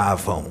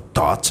veneravam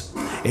Thoth,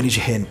 eles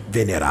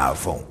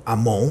veneravam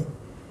Amon,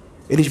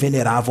 eles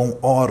veneravam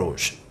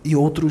Horus e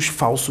outros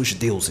falsos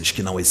deuses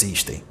que não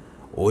existem.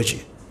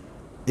 Hoje,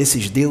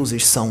 esses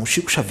deuses são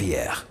Chico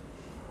Xavier,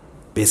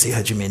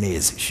 Bezerra de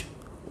Menezes.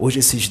 Hoje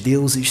esses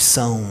deuses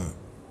são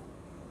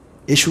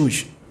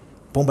Exus,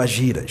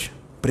 Pombagiras,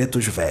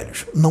 Pretos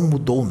Velhos. Não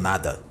mudou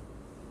nada.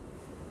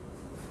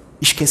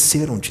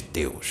 Esqueceram de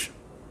Deus.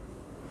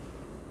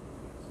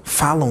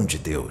 Falam de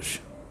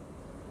Deus,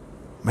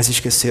 mas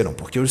esqueceram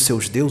porque os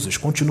seus deuses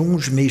continuam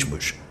os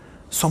mesmos,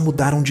 só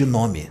mudaram de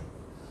nome.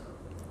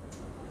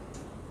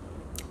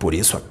 Por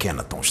isso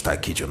Akhenaton está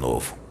aqui de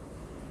novo,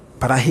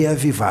 para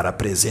reavivar a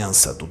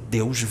presença do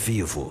Deus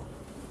vivo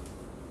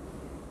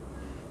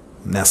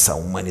nessa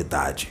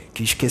humanidade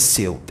que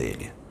esqueceu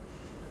dele.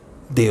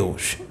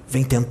 Deus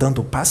vem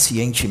tentando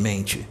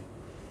pacientemente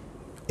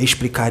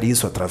explicar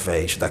isso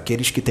através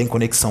daqueles que têm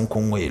conexão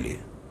com ele,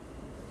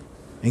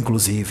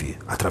 inclusive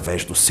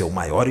através do seu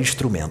maior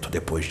instrumento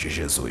depois de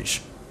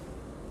Jesus.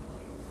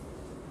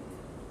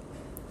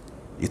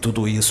 E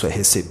tudo isso é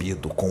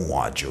recebido com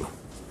ódio.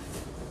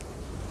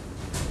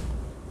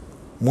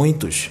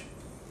 Muitos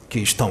que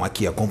estão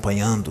aqui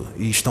acompanhando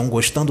e estão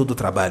gostando do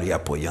trabalho e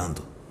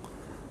apoiando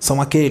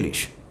são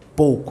aqueles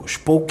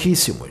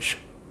pouquíssimos,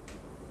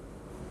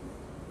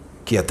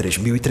 que há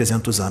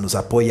 3.300 anos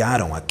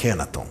apoiaram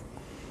Akhenaton,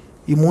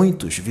 e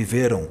muitos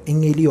viveram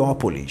em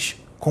Heliópolis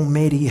com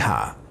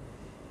Meriha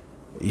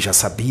e já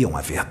sabiam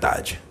a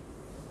verdade.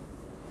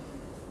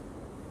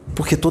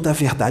 Porque toda a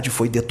verdade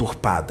foi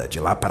deturpada de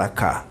lá para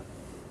cá.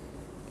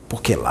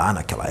 Porque lá,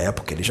 naquela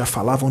época, eles já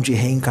falavam de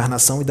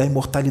reencarnação e da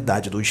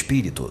imortalidade do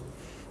espírito,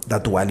 da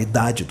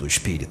dualidade do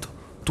espírito.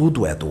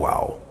 Tudo é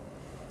dual.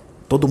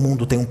 Todo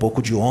mundo tem um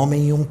pouco de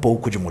homem e um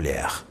pouco de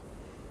mulher.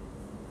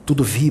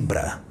 Tudo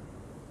vibra.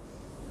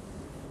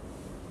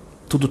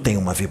 Tudo tem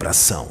uma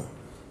vibração.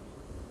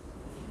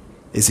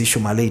 Existe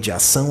uma lei de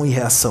ação e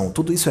reação.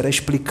 Tudo isso era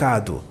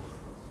explicado.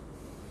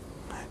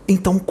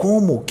 Então,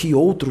 como que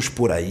outros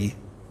por aí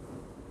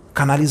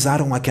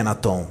Canalizaram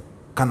Akhenaton.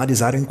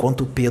 Canalizaram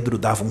enquanto Pedro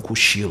dava um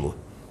cochilo.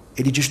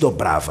 Ele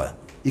desdobrava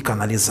e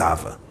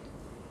canalizava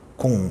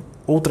com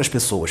outras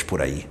pessoas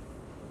por aí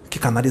que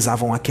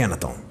canalizavam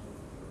Akhenaton.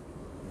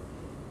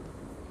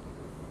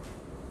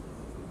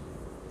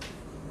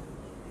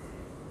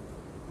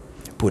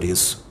 Por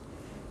isso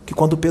que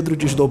quando Pedro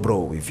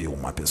desdobrou e viu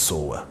uma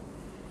pessoa,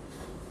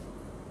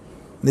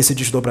 nesse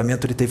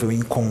desdobramento ele teve um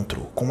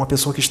encontro com uma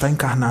pessoa que está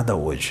encarnada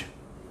hoje,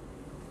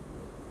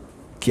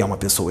 que é uma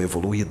pessoa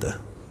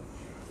evoluída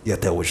e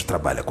até hoje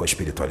trabalha com a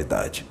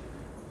espiritualidade.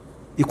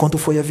 E quando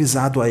foi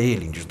avisado a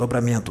ele, em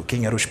desdobramento,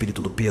 quem era o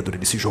espírito do Pedro,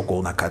 ele se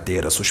jogou na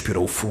cadeira,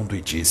 suspirou fundo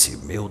e disse: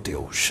 meu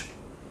Deus.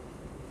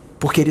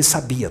 Porque ele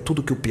sabia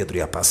tudo que o Pedro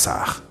ia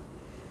passar.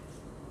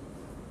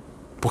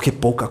 Porque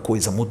pouca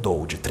coisa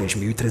mudou de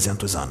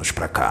 3.300 anos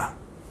para cá.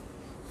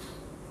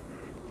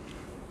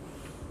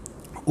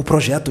 O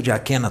projeto de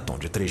Akhenaton,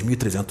 de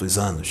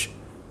 3.300 anos,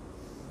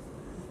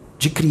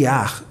 de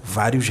criar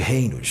vários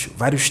reinos,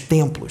 vários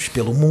templos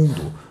pelo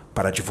mundo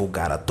para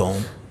divulgar Atom,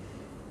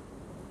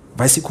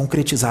 vai se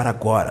concretizar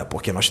agora,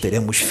 porque nós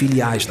teremos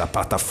filiais da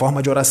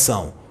plataforma de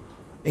oração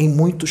em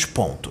muitos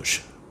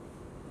pontos.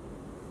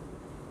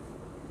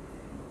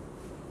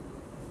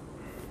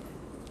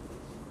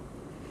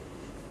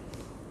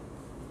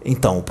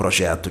 Então o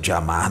projeto de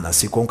Amarna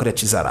se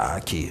concretizará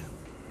aqui.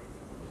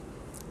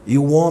 E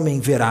o homem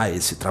verá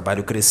esse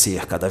trabalho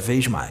crescer cada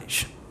vez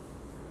mais,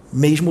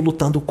 mesmo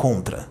lutando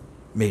contra,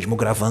 mesmo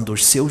gravando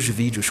os seus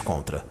vídeos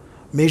contra,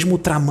 mesmo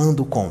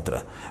tramando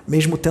contra,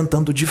 mesmo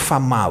tentando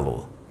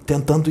difamá-lo,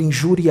 tentando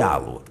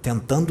injuriá-lo,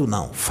 tentando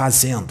não,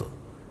 fazendo,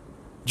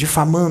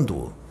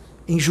 difamando-o,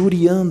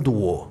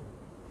 injuriando-o,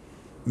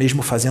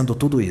 mesmo fazendo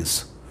tudo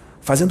isso,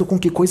 fazendo com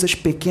que coisas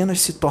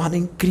pequenas se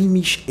tornem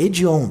crimes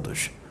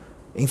hediondos,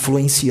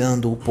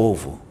 influenciando o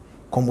povo,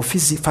 como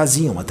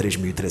faziam há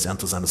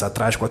 3.300 anos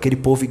atrás com aquele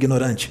povo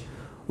ignorante,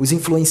 os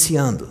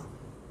influenciando.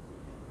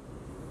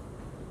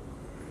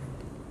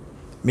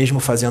 Mesmo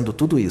fazendo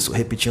tudo isso,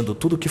 repetindo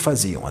tudo o que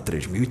faziam há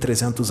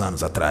 3.300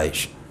 anos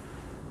atrás,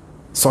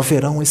 só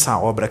verão essa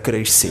obra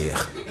crescer.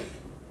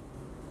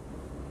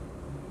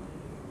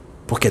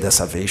 Porque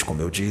dessa vez,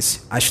 como eu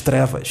disse, as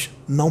trevas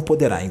não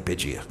poderá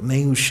impedir,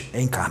 nem os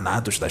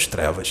encarnados das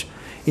trevas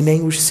e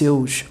nem os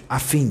seus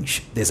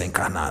afins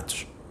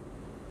desencarnados.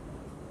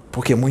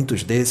 Porque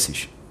muitos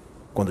desses,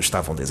 quando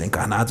estavam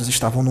desencarnados,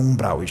 estavam no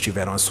umbral e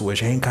tiveram as suas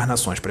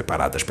reencarnações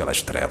preparadas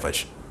pelas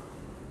trevas.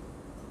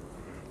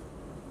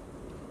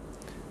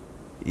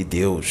 E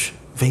Deus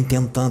vem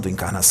tentando,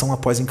 encarnação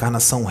após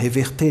encarnação,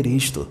 reverter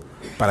isto,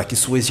 para que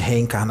suas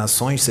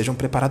reencarnações sejam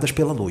preparadas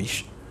pela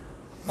luz.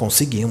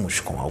 Conseguimos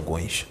com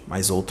alguns,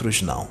 mas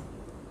outros não.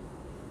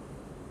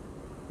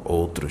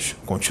 Outros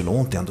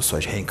continuam tendo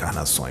suas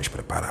reencarnações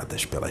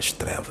preparadas pelas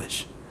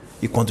trevas.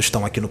 E quando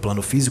estão aqui no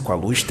plano físico, a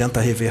luz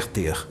tenta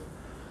reverter,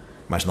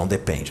 mas não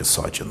depende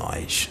só de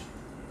nós.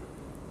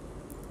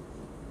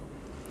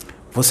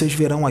 Vocês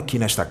verão aqui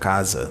nesta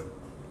casa,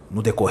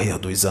 no decorrer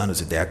dos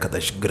anos e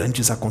décadas,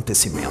 grandes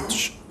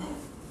acontecimentos.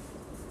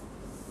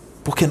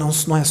 Porque não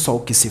é só o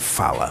que se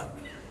fala,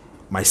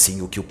 mas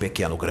sim o que o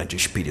pequeno grande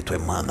espírito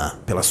emana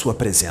pela sua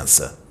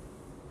presença.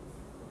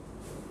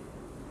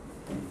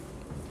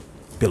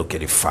 Pelo que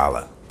ele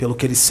fala, pelo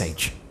que ele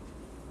sente.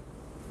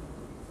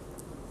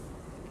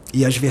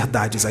 E as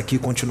verdades aqui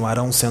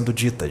continuarão sendo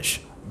ditas,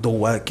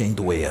 doa quem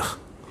doer.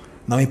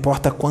 Não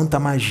importa quanta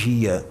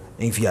magia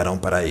enviarão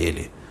para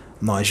ele,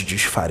 nós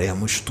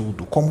desfaremos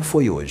tudo, como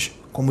foi hoje,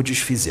 como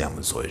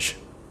desfizemos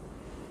hoje.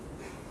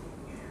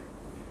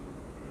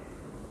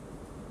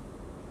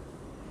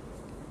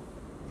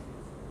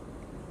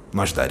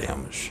 Nós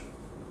daremos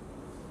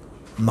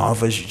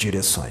novas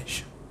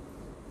direções,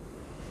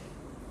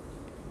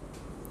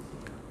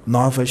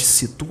 novas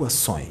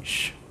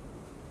situações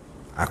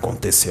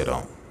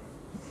acontecerão.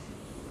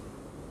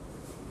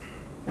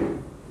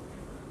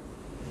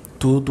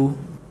 Tudo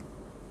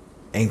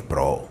em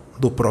prol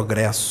do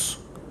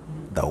progresso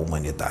da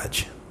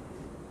humanidade.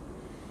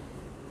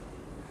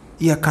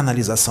 E a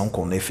canalização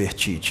com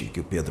Nefertiti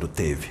que o Pedro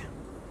teve?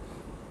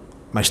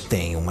 Mas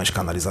tem umas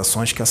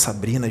canalizações que a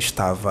Sabrina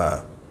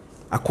estava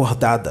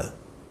acordada.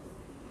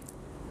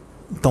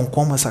 Então,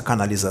 como essa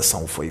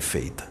canalização foi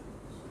feita?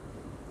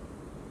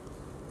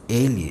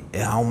 Ele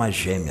é a alma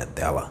gêmea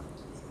dela.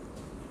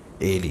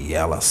 Ele e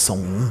ela são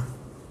um.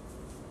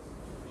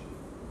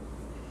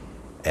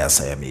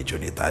 Essa é a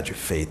mediunidade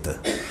feita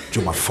de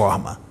uma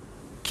forma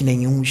que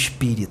nenhum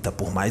espírita,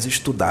 por mais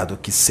estudado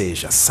que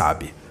seja,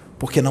 sabe,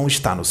 porque não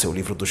está no seu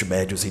livro dos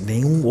médiuns e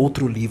nenhum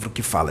outro livro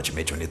que fala de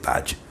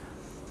mediunidade.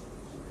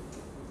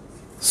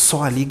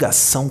 Só a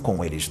ligação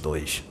com eles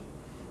dois,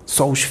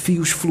 só os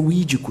fios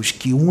fluídicos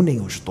que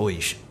unem os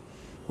dois,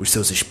 os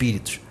seus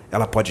espíritos,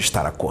 ela pode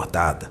estar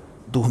acordada,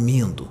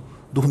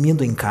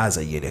 dormindo em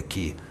casa e ele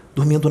aqui,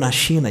 dormindo na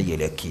China e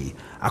ele aqui,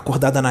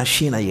 acordada na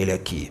China e ele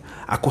aqui,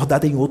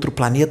 acordada em outro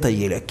planeta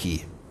e ele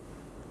aqui.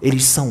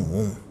 Eles são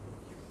um.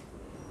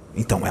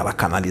 Então ela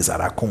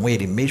canalizará com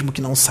ele, mesmo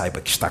que não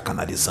saiba que está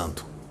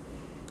canalizando.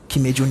 Que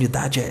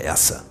mediunidade é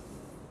essa?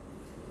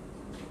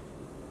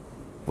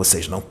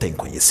 Vocês não têm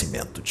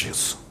conhecimento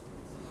disso.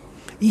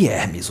 E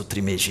Hermes, o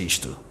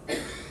Trismegisto?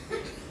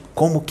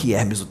 Como que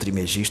Hermes, o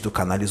Trismegisto,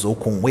 canalizou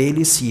com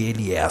ele se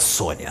ele é a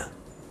Sônia?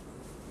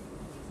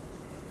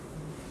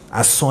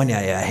 A Sônia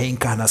é a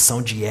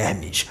reencarnação de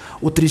Hermes,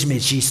 o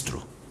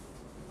Trismegisto.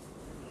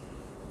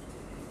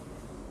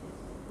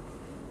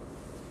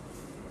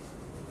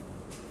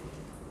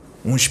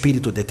 Um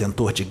espírito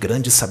detentor de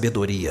grande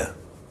sabedoria.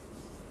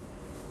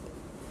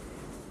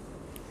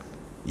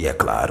 E é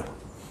claro,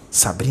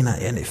 Sabrina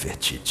é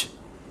Nefertiti.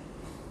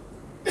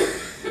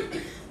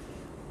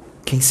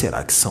 Quem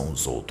será que são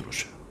os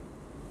outros?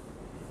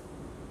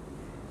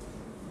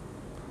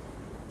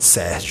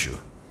 Sérgio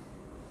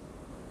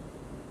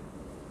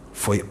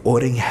foi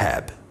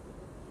Orenheb,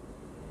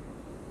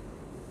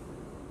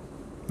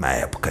 na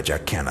época de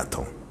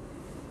Akhenaton,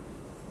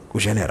 o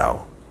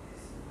general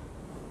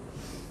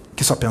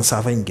que só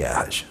pensava em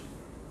guerras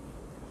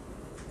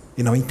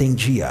e não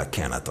entendia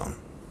Akhenaton,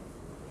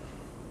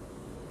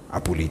 a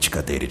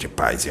política dele de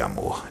paz e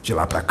amor. De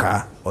lá para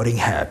cá,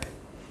 Orenheb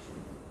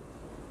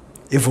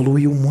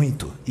evoluiu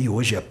muito e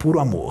hoje é puro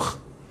amor.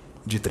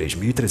 De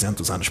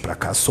 3.300 anos para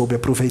cá, soube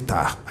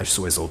aproveitar as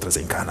suas outras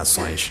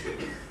encarnações.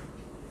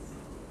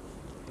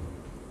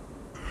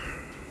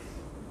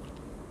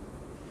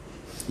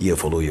 E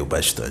evoluiu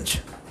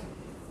bastante.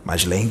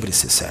 Mas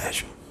lembre-se,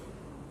 Sérgio,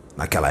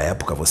 naquela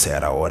época você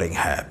era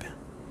Orenheb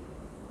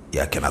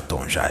e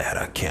Akhenaton já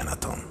era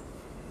Akhenaton.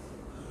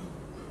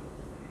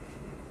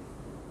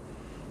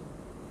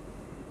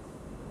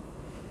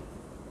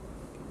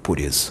 Por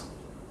isso,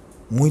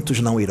 muitos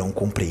não irão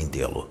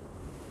compreendê-lo,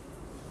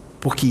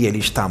 porque ele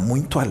está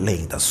muito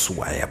além da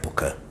sua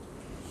época.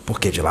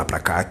 Porque de lá para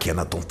cá,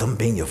 Akhenaton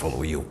também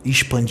evoluiu e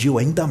expandiu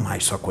ainda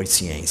mais sua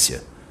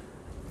consciência,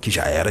 que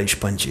já era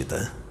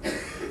expandida.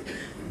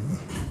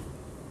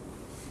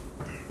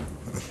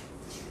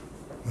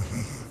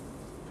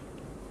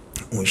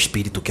 Um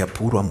espírito que é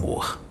puro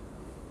amor,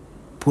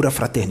 pura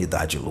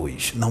fraternidade e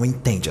luz, não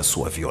entende a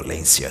sua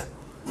violência,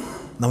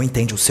 não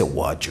entende o seu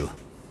ódio,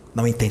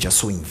 não entende a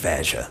sua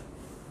inveja,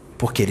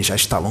 porque ele já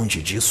está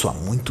longe disso há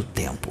muito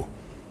tempo.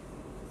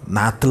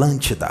 Na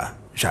Atlântida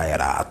já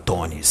era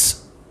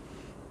Atonis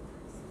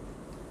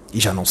e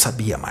já não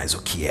sabia mais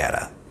o que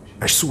era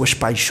as suas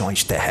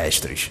paixões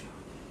terrestres.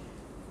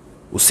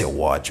 O seu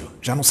ódio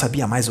já não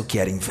sabia mais o que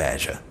era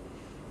inveja.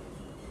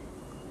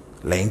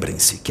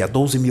 Lembrem-se que há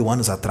 12.000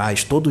 anos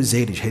atrás todos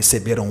eles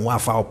receberam um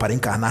aval para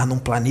encarnar num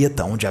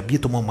planeta onde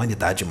habita uma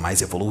humanidade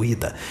mais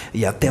evoluída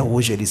e até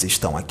hoje eles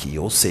estão aqui,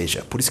 ou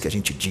seja, por isso que a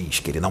gente diz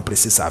que ele não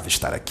precisava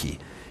estar aqui,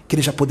 que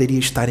ele já poderia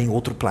estar em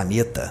outro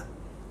planeta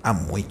há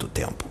muito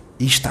tempo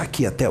e está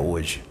aqui até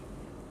hoje,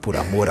 por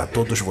amor a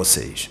todos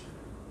vocês.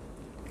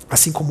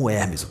 Assim como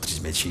Hermes, o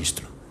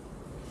Trismegisto,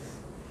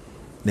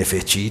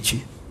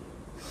 Nefertiti,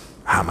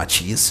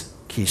 Ramatiz,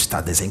 que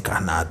está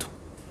desencarnado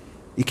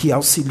e que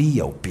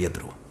auxilia o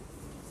Pedro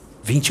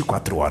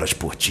 24 horas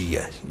por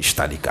dia,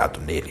 está ligado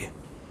nele,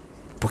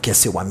 porque é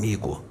seu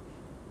amigo.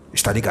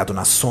 Está ligado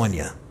na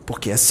Sônia,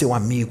 porque é seu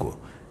amigo.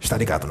 Está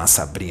ligado na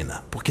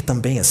Sabrina, porque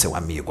também é seu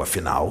amigo.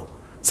 Afinal,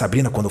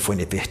 Sabrina, quando foi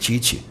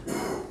Nefertiti,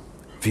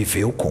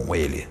 viveu com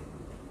ele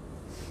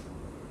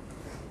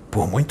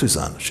por muitos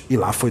anos e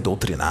lá foi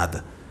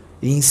doutrinada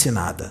e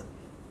ensinada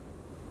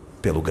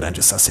pelo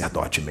grande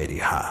sacerdote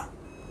Merihá,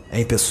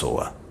 em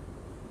pessoa.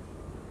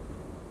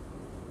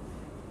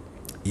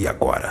 E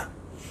agora,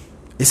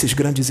 esses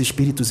grandes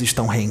espíritos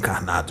estão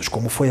reencarnados,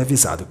 como foi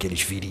avisado que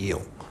eles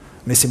viriam,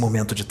 nesse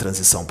momento de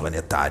transição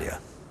planetária,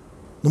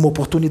 numa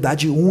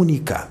oportunidade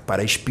única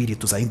para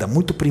espíritos ainda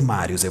muito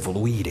primários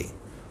evoluírem.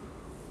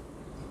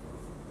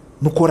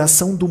 No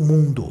coração do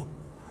mundo,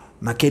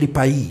 naquele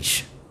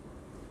país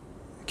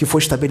que foi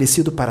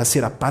estabelecido para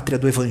ser a pátria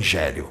do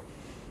Evangelho,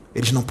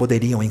 eles não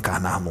poderiam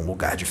encarnar num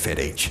lugar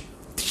diferente.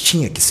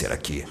 Tinha que ser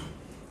aqui,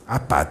 a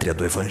pátria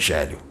do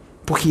Evangelho,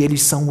 porque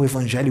eles são o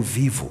Evangelho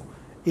vivo.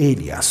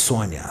 Ele, a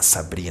Sônia, a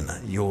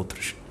Sabrina e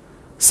outros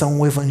são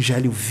o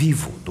Evangelho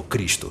vivo do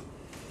Cristo.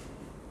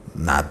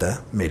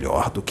 Nada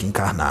melhor do que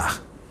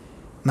encarnar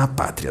na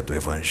pátria do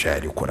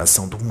Evangelho, o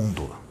coração do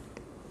mundo.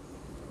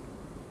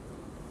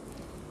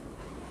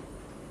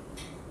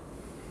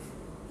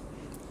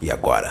 E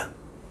agora?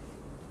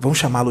 Vão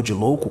chamá-lo de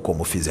louco,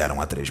 como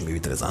fizeram há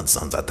 3.300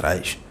 anos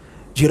atrás?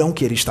 Dirão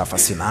que ele está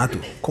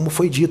fascinado, como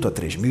foi dito há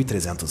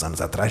 3.300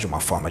 anos atrás de uma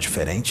forma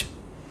diferente?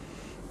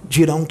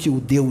 Dirão que o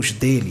Deus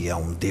dele é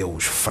um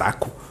Deus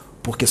fraco,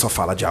 porque só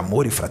fala de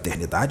amor e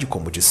fraternidade,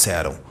 como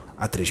disseram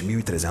há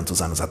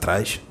 3.300 anos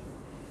atrás?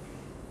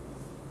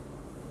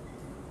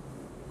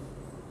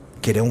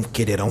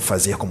 Quererão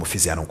fazer como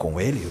fizeram com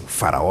ele, o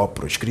faraó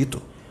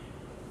proscrito?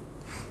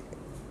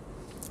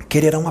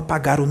 Quererão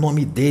apagar o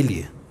nome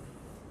dele,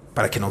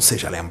 para que não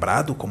seja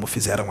lembrado, como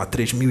fizeram há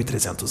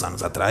 3.300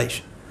 anos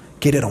atrás?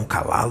 Quererão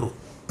calá-lo,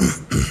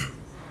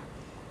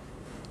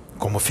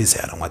 como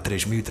fizeram há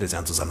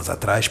 3.300 anos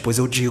atrás? Pois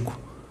eu digo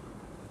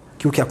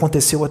que o que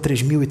aconteceu há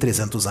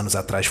 3.300 anos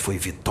atrás foi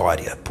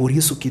vitória, por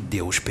isso que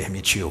Deus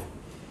permitiu.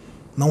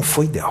 Não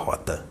foi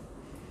derrota.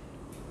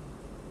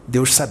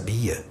 Deus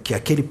sabia que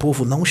aquele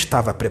povo não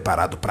estava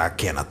preparado para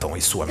Akhenaton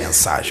e sua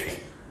mensagem.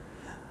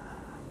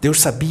 Deus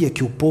sabia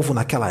que o povo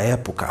naquela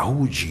época,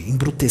 rude,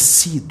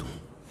 embrutecido,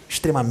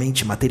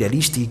 extremamente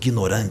materialista e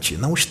ignorante,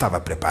 não estava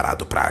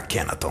preparado para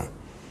Akhenaton.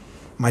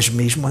 Mas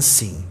mesmo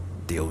assim,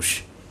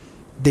 Deus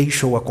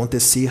deixou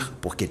acontecer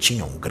porque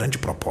tinha um grande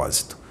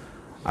propósito.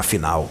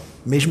 Afinal,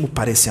 mesmo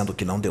parecendo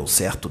que não deu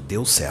certo,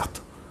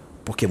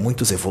 porque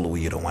muitos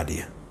evoluíram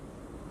ali.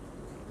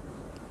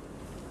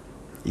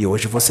 E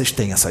hoje vocês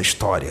têm essa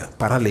história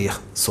para ler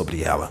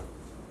sobre ela.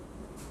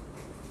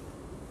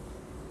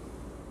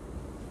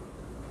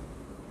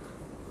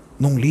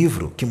 Num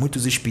livro que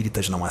muitos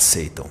espíritas não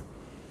aceitam.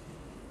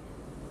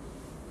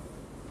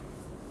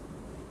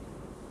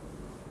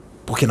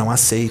 Porque não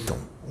aceitam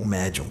o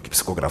médium que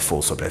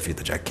psicografou sobre a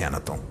vida de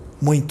Akhenaton.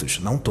 Muitos,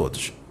 não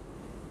todos.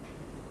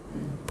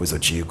 Pois eu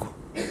digo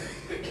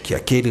que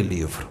aquele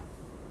livro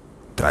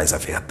traz a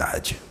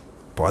verdade.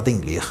 Podem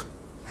ler.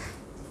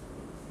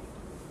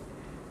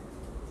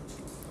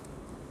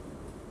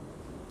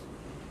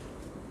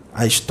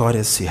 A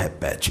história se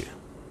repete.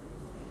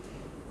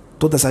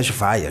 Todas as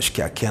vaias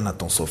que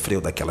Akhenaton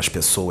sofreu daquelas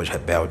pessoas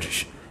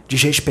rebeldes,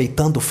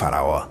 desrespeitando o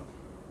faraó.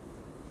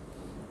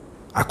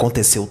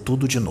 Aconteceu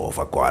tudo de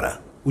novo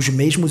agora. Os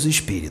mesmos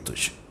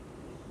espíritos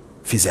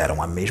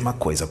fizeram a mesma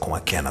coisa com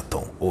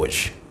Akhenaton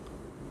hoje.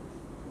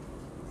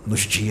 Nos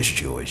dias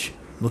de hoje,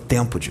 no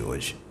tempo de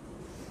hoje.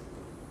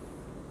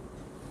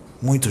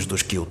 Muitos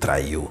dos que o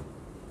traiu.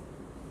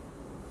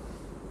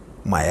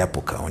 Uma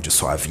época onde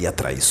só havia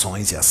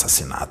traições e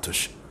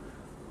assassinatos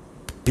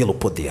pelo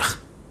poder.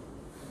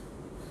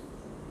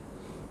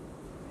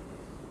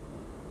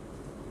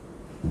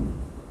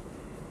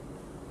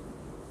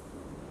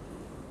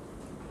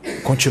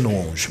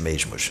 Continuam os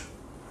mesmos.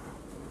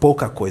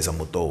 Pouca coisa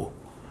mudou.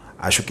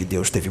 Acho que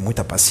Deus teve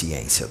muita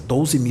paciência.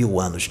 12 mil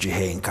anos de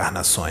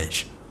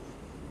reencarnações.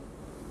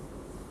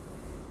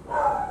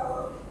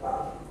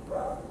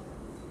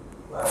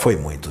 Foi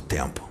muito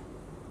tempo.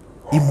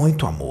 E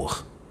muito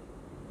amor.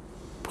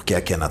 Porque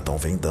Akhenaton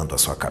vem dando a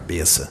sua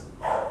cabeça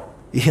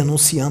e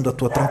renunciando à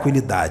tua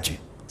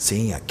tranquilidade.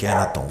 Sim,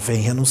 Akhenaton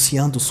vem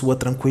renunciando sua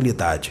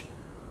tranquilidade.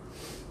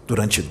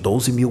 Durante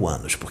 12 mil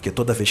anos, porque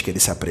toda vez que ele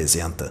se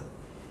apresenta,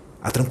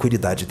 a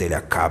tranquilidade dele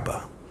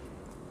acaba.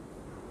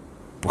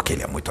 Porque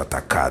ele é muito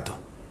atacado.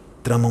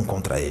 Tramam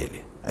contra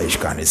ele. É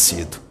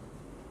escarnecido.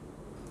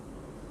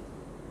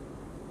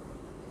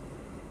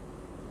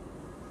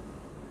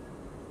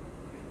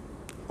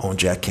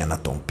 Onde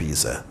Akhenaton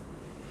pisa,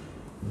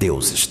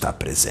 Deus está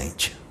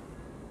presente.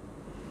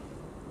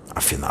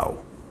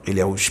 Afinal, ele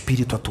é o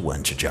espírito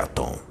atuante de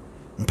Atom.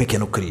 Um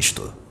pequeno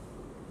Cristo.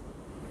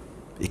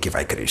 E que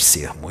vai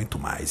crescer muito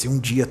mais. E um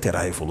dia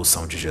terá a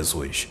evolução de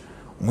Jesus.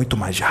 Muito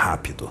mais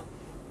rápido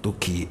do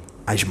que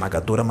a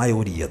esmagadora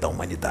maioria da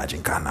humanidade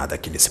encarnada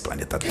aqui nesse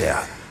planeta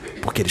Terra,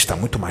 porque ele está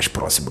muito mais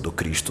próximo do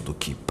Cristo do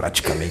que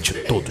praticamente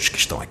todos que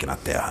estão aqui na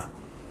Terra.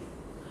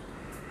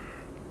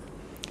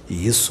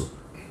 E isso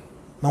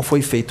não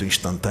foi feito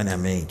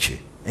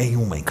instantaneamente em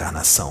uma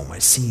encarnação,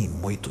 mas sim em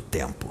muito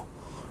tempo.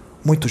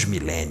 Muitos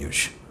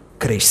milênios,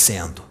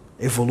 crescendo,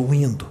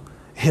 evoluindo,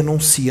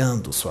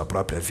 renunciando sua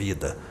própria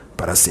vida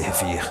para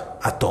servir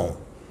a Tom.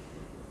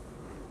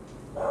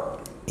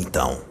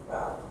 Então,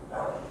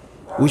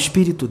 o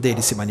espírito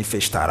dele se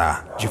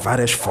manifestará de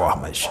várias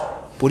formas.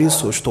 Por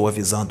isso eu estou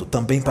avisando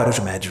também para os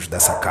médiuns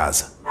dessa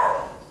casa.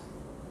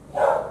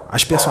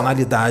 As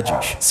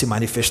personalidades se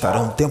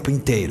manifestarão o tempo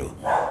inteiro.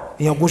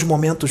 Em alguns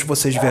momentos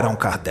vocês verão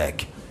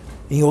Kardec.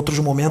 Em outros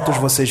momentos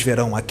vocês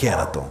verão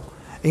Akhenaton.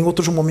 Em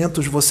outros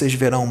momentos vocês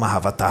verão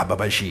Mahavatar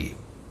Babaji.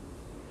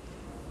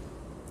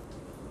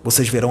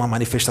 Vocês verão a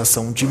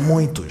manifestação de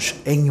muitos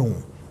em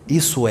um.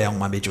 Isso é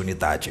uma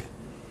mediunidade.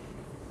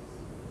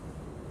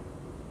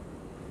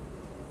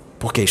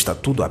 Porque está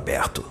tudo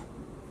aberto.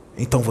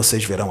 Então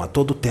vocês verão a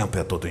todo tempo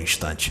e a todo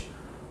instante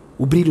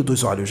o brilho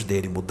dos olhos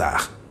dele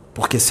mudar,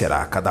 porque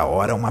será a cada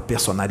hora uma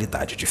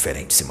personalidade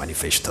diferente se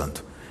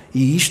manifestando.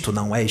 E isto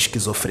não é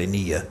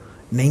esquizofrenia,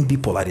 nem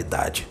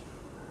bipolaridade,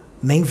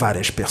 nem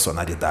várias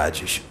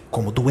personalidades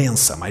como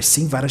doença, mas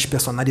sim várias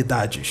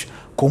personalidades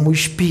como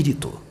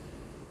espírito.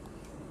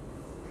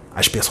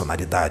 As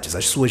personalidades,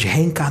 as suas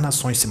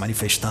reencarnações se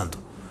manifestando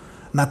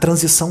na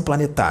transição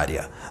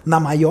planetária, na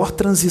maior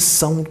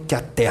transição que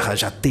a Terra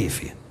já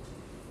teve.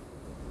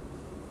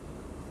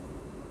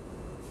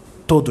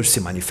 Todos se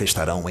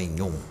manifestarão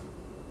em um.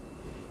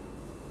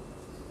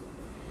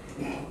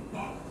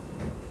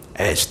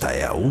 Esta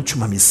é a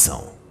última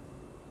missão.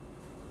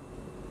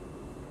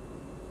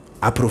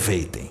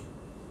 Aproveitem,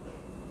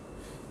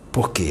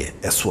 porque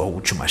é sua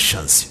última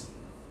chance.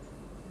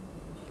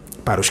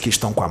 Para os que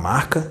estão com a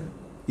marca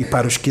e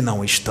para os que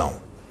não estão.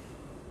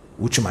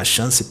 Última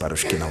chance para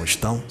os que não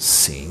estão?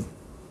 Sim.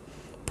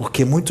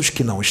 Porque muitos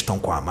que não estão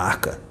com a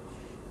marca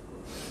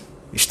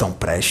estão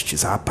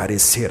prestes a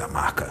aparecer a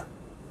marca.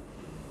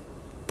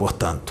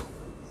 Portanto,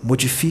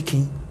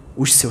 modifiquem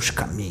os seus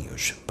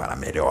caminhos para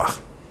melhor.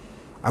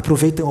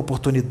 Aproveitem a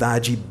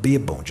oportunidade e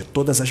bebam de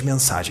todas as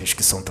mensagens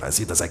que são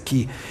trazidas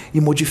aqui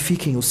e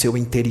modifiquem o seu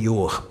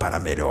interior para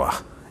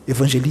melhor.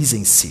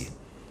 Evangelizem-se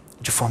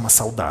de forma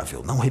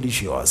saudável, não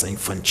religiosa,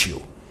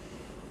 infantil.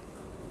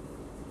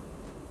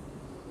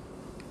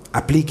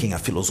 Apliquem a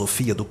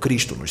filosofia do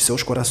Cristo nos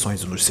seus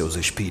corações e nos seus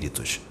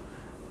espíritos.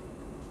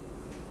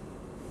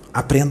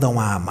 Aprendam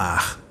a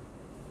amar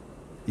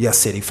e a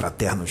serem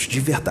fraternos de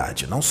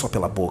verdade, não só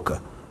pela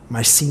boca,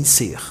 mas sim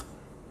ser.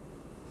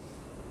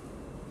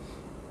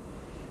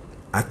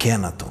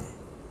 Akhenaton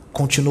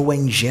continua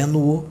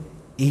ingênuo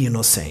e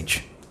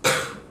inocente.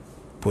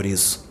 Por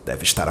isso,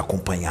 deve estar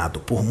acompanhado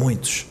por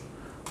muitos,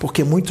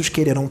 porque muitos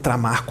quererão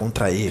tramar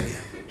contra ele.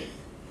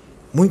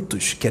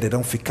 Muitos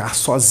quererão ficar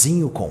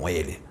sozinho com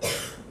ele,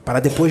 para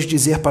depois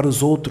dizer para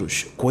os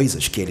outros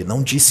coisas que ele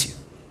não disse,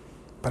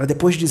 para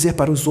depois dizer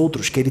para os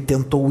outros que ele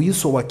tentou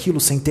isso ou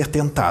aquilo sem ter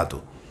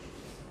tentado,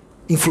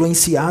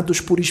 influenciados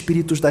por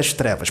espíritos das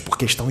trevas,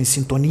 porque estão em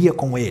sintonia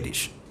com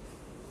eles.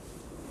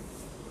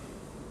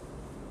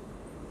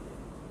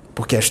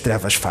 Porque as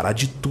trevas fará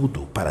de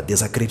tudo para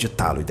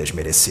desacreditá-lo e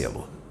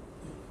desmerecê-lo,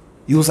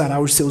 e usará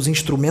os seus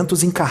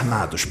instrumentos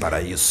encarnados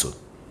para isso.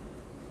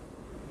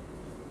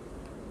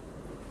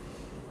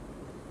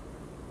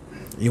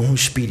 E um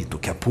espírito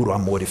que é puro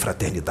amor e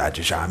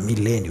fraternidade já há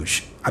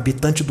milênios,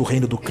 habitante do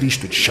reino do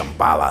Cristo de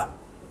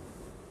Shambhala,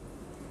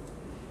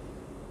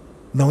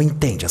 não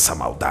entende essa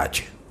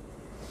maldade.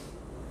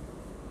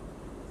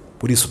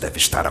 Por isso deve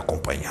estar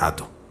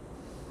acompanhado,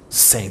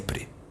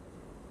 sempre,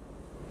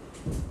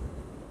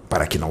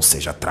 para que não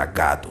seja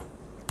tragado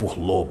por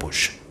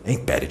lobos em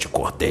pele de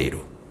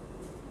cordeiro.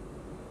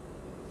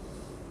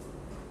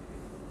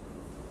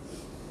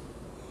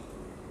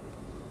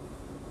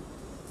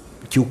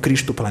 Que o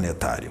Cristo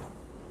planetário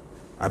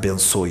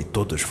abençoe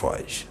todos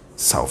vós.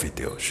 Salve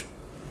Deus.